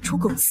辰滚出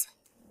公司？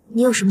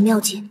你有什么妙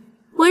计？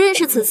我认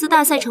识此次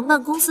大赛承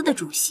办公司的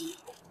主席，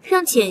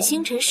让简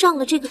星辰上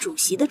了这个主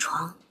席的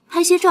床，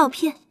拍些照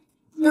片，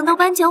等到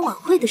颁奖晚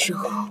会的时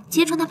候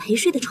揭穿他陪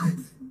睡的丑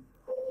闻。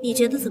你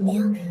觉得怎么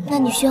样？那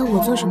你需要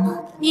我做什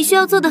么？你需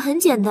要做的很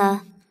简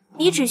单，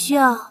你只需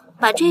要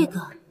把这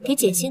个给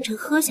简星辰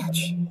喝下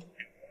去，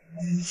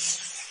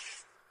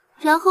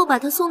然后把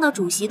他送到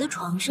主席的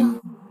床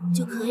上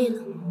就可以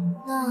了。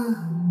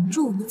那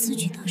祝我们此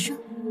举得胜。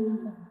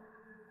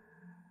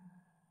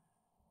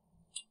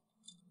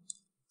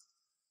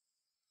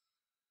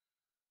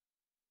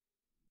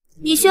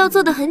你需要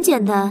做的很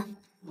简单，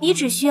你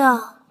只需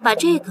要把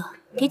这个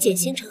给简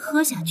星辰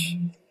喝下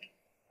去，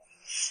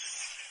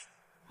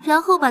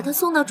然后把他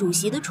送到主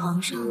席的床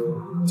上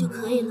就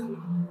可以了。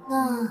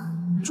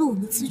那祝我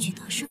们此举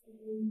得胜。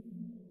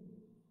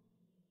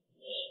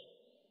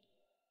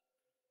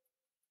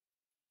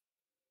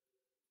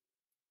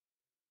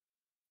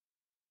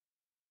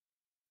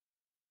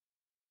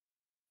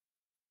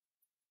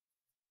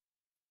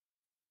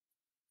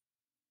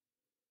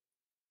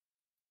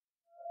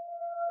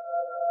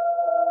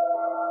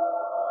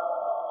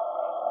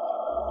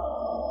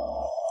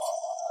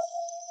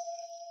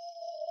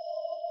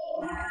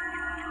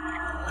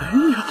哎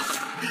呀，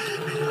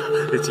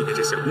今天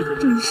这小妹可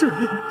真是，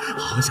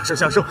好享受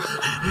享受。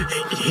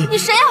你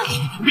谁啊？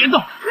别动！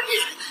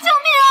救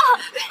命啊！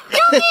救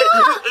命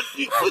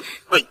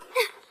啊！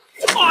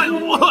哎呦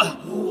我！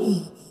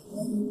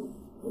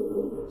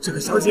这个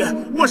小姐，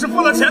我是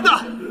付了钱的，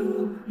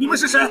你们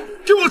是谁？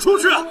给我出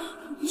去！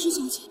不是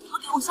小姐，她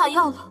给我下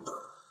药了。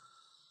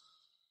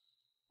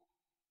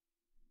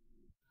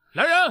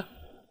来人，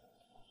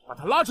把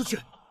他拉出去！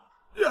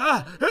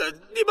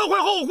你们会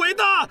后悔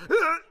的！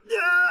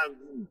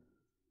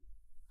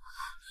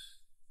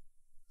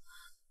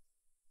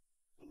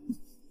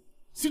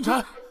星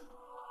辰，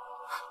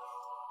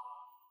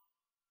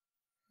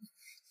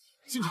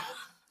星辰，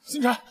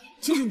星辰，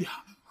清醒点！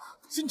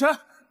星辰，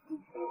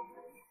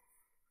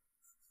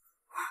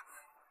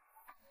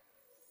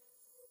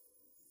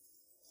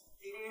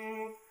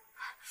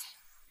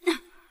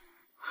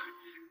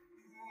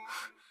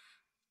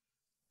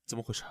怎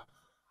么回事？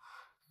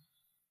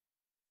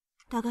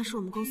大概是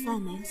我们公司艾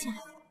梅陷害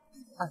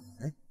我。艾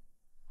梅？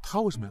她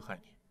为什么要害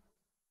你？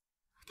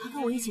她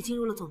跟我一起进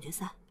入了总决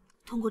赛，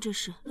通过这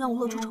事让我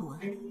露出丑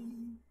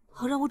闻，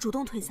好让我主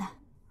动退赛。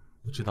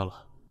我知道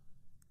了，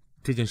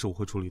这件事我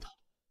会处理的。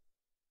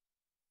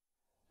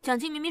奖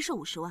金明明是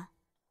50万，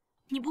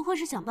你不会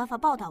是想办法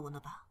报答我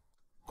呢吧？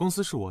公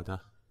司是我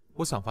的，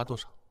我想发多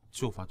少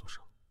就发多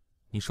少，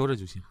你收着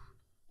就行。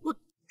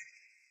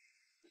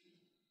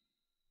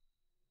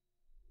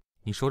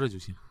你收着就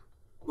行。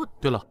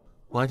对了，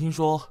我还听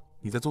说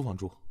你在租房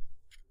住，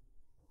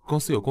公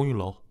司有公寓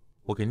楼，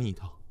我给你一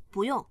套。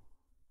不用，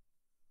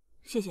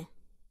谢谢。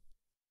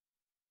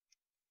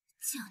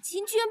奖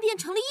金居然变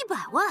成了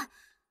100万，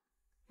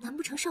难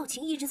不成少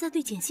晴一直在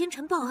对简星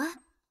辰报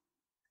恩？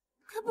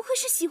该不会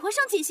是喜欢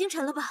上简星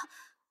辰了吧？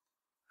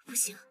不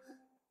行，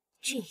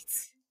这一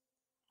次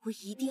我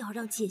一定要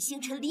让简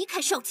星辰离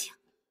开少晴。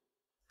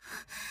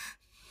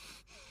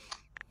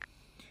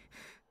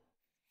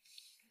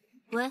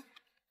喂，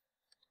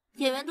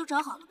演员都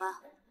找好了吧？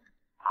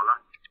好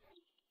了。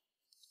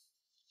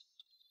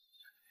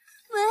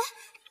喂，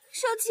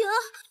少晴，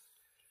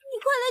你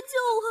快来救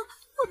我！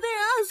我被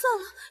人暗算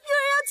了，有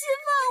人要侵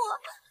犯我！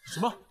什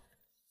么？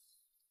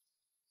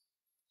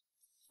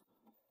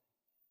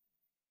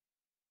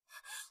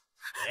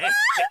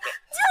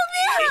救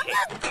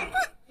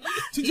命！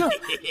青青，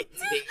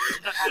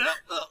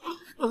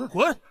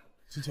滚！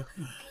青青，少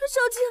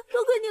晴，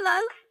多亏你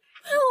来了，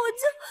我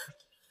就……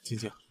青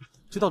青，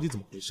这到底怎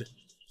么回事？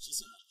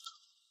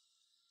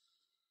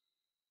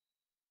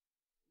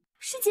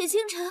是简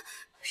星辰，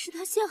是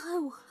他陷害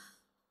我，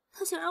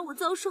他想让我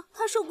遭受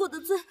他受过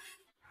的罪，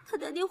他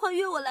打电话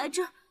约我来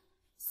这儿，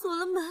锁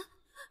了门，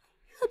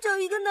他找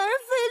一个男人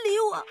非礼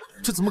我。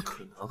这怎么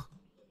可能？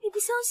你不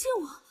相信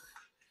我？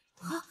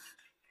好，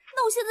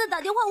那我现在打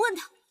电话问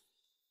他。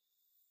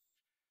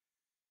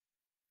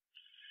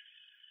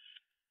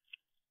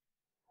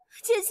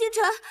简星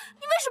辰，你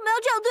为什么要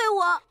这样对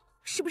我？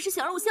是不是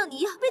想让我像你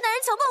一样被男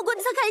人强暴过，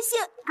你才开心？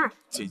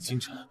简星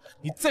辰，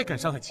你再敢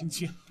伤害青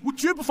青，我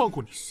绝不放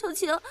过你！少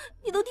晴，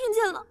你都听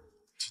见了。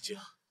青青，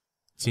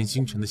简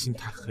星辰的心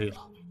太黑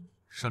了，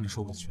让你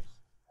受委屈了。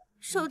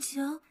少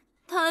晴，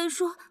他还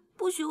说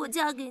不许我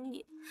嫁给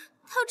你，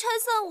他要拆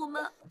散我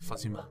们。放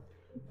心吧，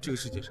这个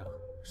世界上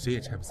谁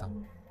也拆不散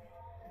我。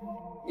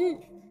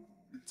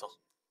走。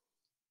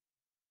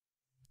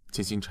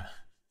简星辰，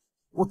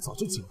我早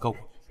就警告过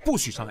你，不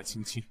许伤害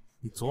青青。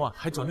你昨晚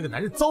还找那个男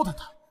人糟蹋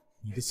她，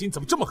你的心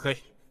怎么这么黑？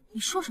你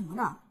说什么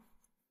呢？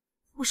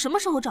我什么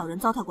时候找人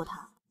糟蹋过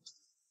他？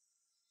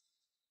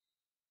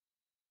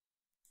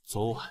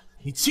昨晚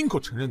你亲口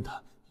承认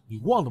的，你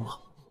忘了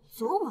吗？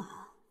昨晚，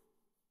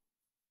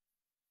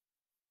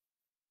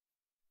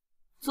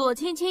左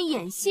青青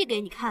演戏给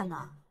你看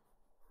呢，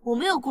我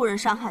没有雇人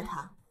伤害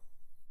他。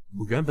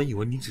我原本以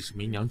为你只是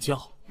没娘教，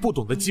不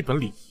懂得基本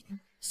礼仪，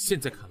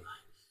现在看来，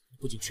你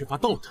不仅缺乏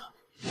道德，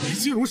还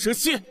心如蛇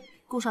蝎。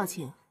顾少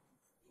卿，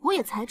我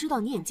也才知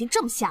道你眼睛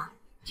这么瞎。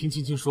听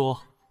青青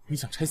说你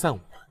想拆散我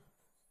们，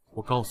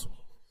我告诉你，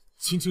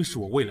青青是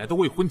我未来的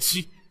未婚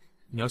妻，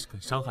你要是敢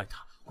伤害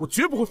她，我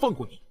绝不会放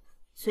过你。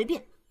随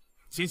便。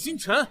简星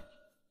辰，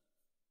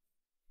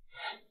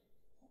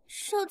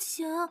少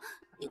晴，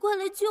你快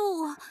来救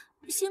我！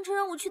星辰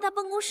让我去他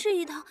办公室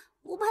一趟，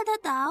我怕他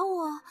打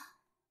我。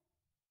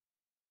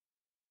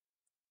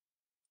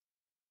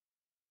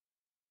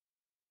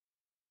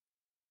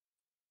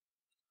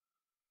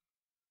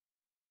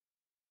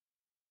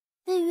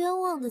被冤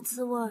枉的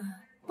滋味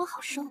不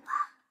好受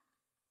吧？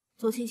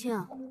左青青，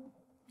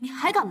你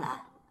还敢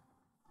来？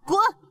滚！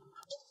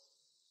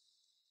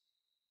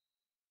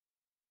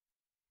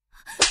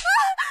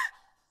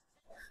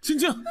青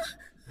青，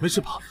没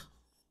事吧？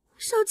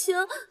少晴，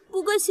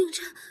不怪星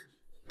辰，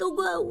都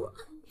怪我。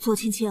左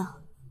青青，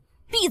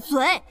闭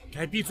嘴！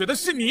该闭嘴的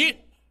是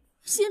你。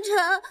星辰，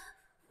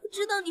我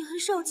知道你恨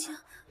少晴，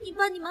你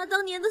把你妈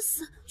当年的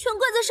死全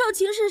怪在少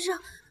晴身上，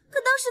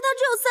可当时她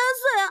只有3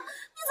岁啊，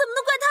你怎么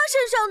能怪她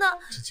身上呢？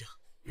青青，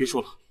别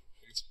说了，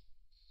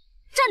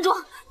站住！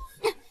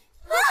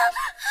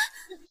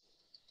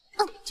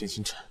简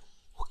星辰，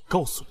我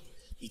告诉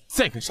你，你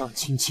再敢伤害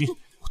青青，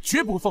我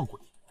绝不会放过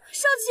你。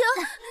少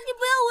晴，你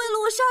不要为了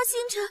我杀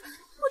星辰，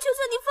我求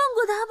求你放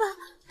过他吧。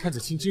看在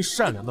青青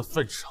善良的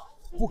份上，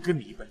不跟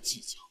你一般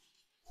计较，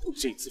我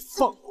这次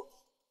放过你。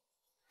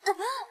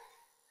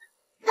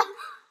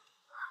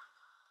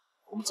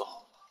我们走。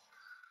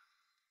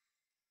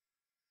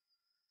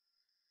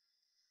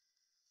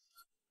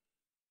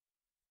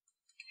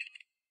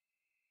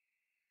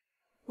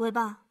喂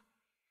爸。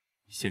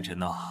星辰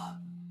呐，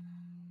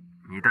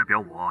你代表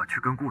我去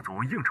跟顾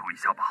总应酬一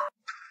下吧。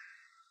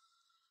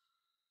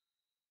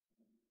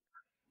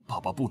爸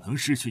爸不能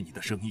失去你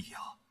的生意呀！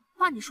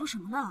爸，你说什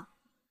么呢？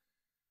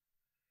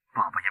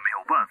爸爸也没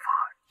有办法，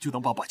就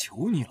当爸爸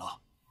求你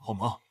了，好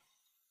吗？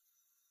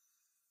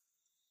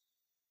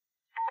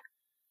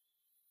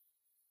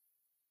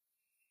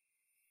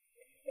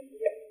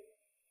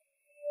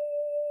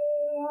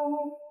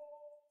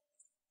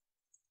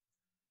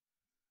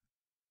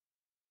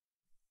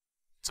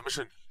怎么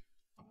是你？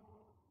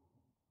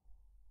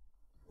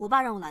我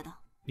爸让我来的。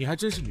你还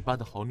真是你爸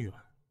的好女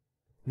儿，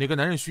哪个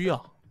男人需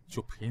要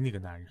就陪哪个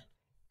男人。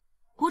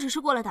我只是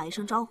过来打一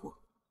声招呼，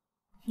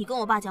你跟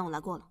我爸讲我来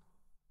过了。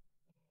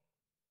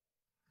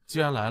既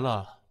然来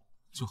了，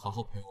就好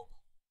好陪我吧。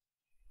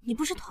你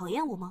不是讨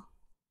厌我吗？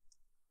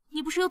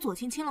你不是有左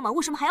青青了吗？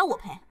为什么还要我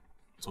陪？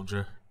总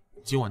之，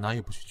今晚哪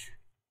也不许去。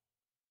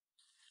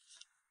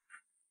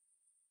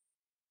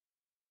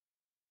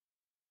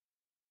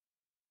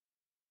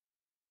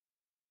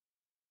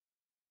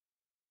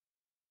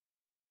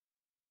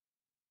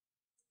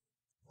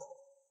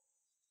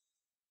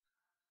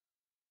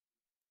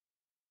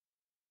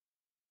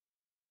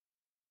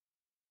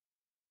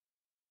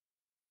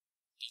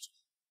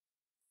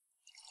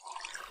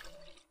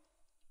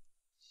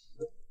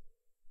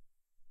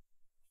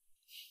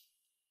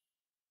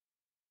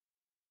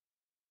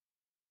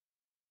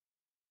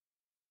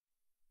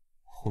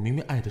我明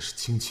明爱的是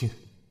青青，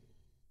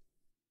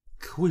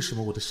可为什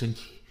么我的身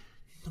体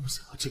那么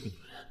想要这个女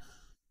人？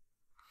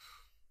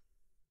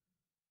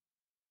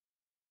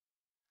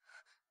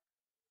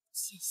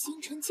简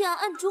星辰竟然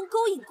暗中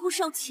勾引顾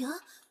少晴，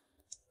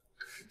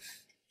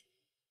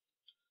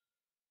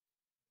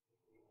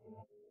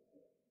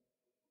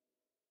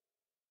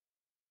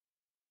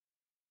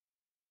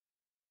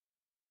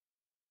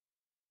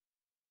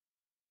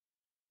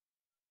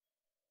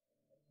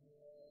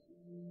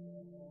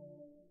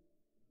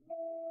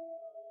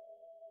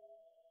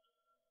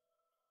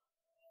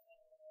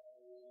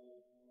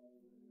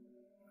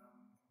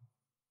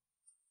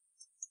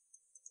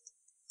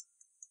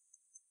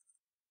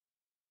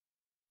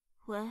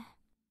喂，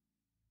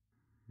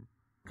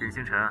简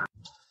星辰。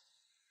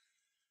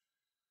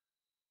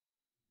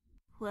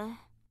喂，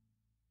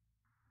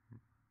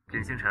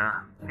简星辰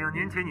，2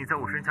年前你在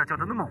我身下叫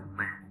的那么妩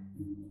媚，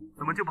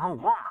怎么就把我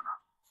忘了呢？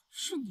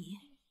是你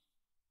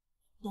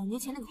，2年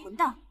前那个混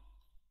蛋。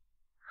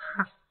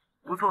哼，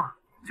不错，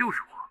就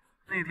是我。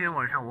那天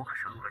晚上我可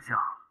是阁下，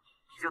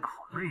你叫的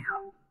好累啊。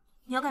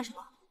你要干什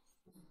么？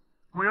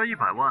我要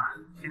100万，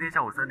今天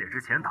下午3点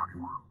之前打给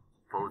我，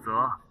否则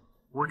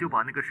我就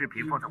把那个视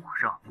频放在网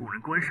上供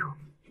人观赏。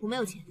我没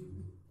有钱。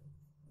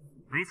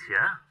没钱？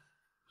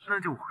那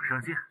就网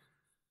上见。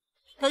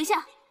等一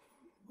下，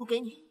我给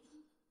你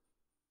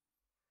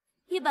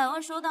100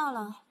万，收到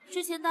了。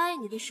之前答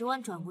应你的10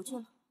万转过去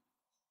了。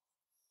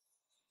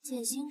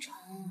简星辰，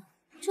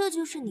这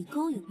就是你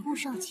勾引顾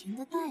少晴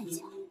的代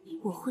价。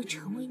我会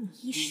成为你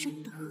一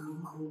生的噩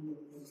梦。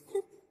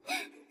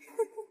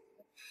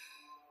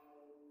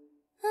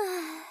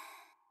唉，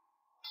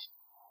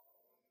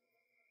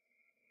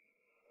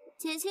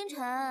简星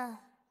辰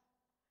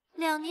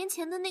，2年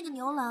前的那个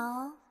牛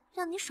郎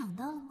让你爽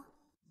到了吗？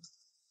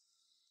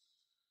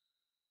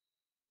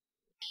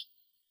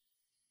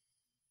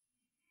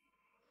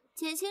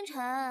简星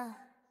辰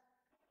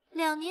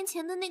，2年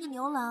前的那个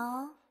牛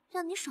郎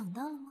让你爽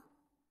到了吗？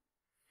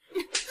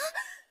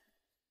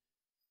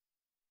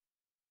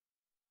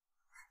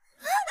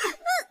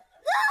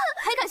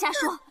还敢瞎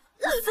说！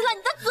我撕烂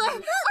你的嘴！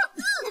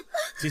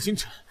简星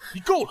辰，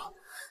你够了！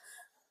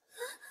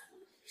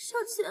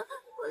少晴，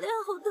我脸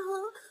好疼。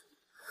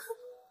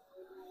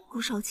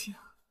顾少晴，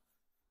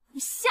你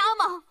瞎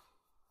吗？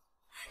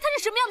他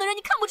是什么样的人，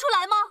你看不出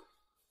来吗？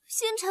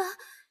星辰，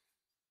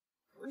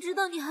我知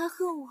道你还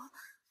恨我，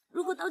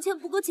如果道歉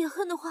不够解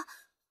恨的话，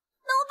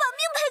那我把命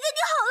赔给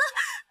你好了。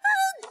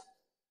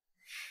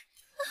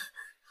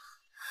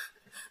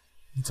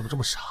你怎么这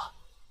么傻？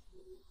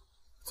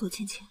左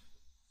青青，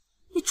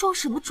你装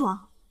什么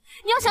装？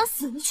你要想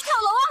死，你去跳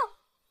楼啊！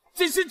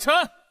简星辰，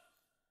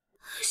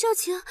少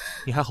晴，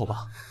你还好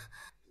吧？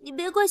你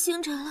别怪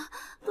星辰了，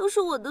都是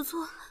我的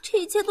错，这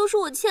一切都是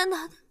我欠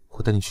他的。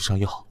我带你去上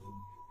药。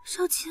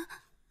少晴，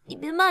你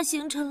别骂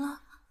星辰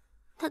了，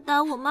他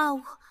打我骂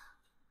我，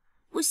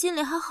我心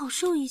里还好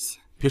受一些。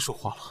别说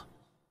话了。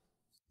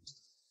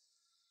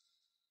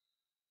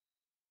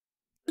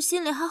我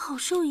心里还好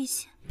受一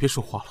些。别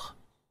说话了。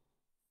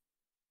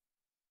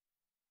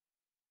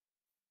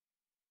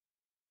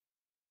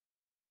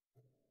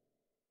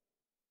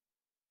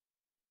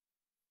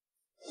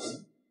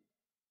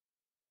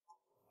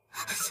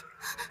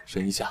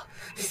忍一下。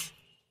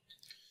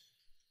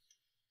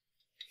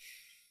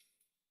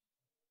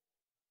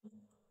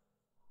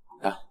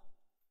来，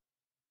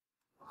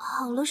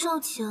好了，少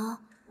晴，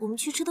我们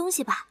去吃东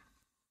西吧。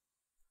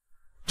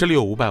这里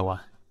有500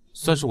万，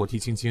算是我替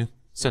青青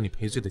向你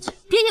赔罪的钱。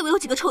别以为有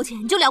几个臭钱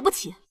你就了不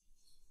起。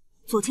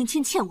左青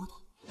青欠我的，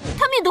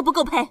他命都不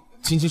够赔。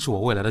青青是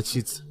我未来的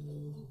妻子，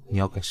你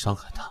要敢伤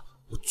害她，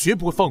我绝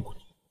不会放过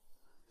你。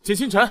简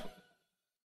星辰。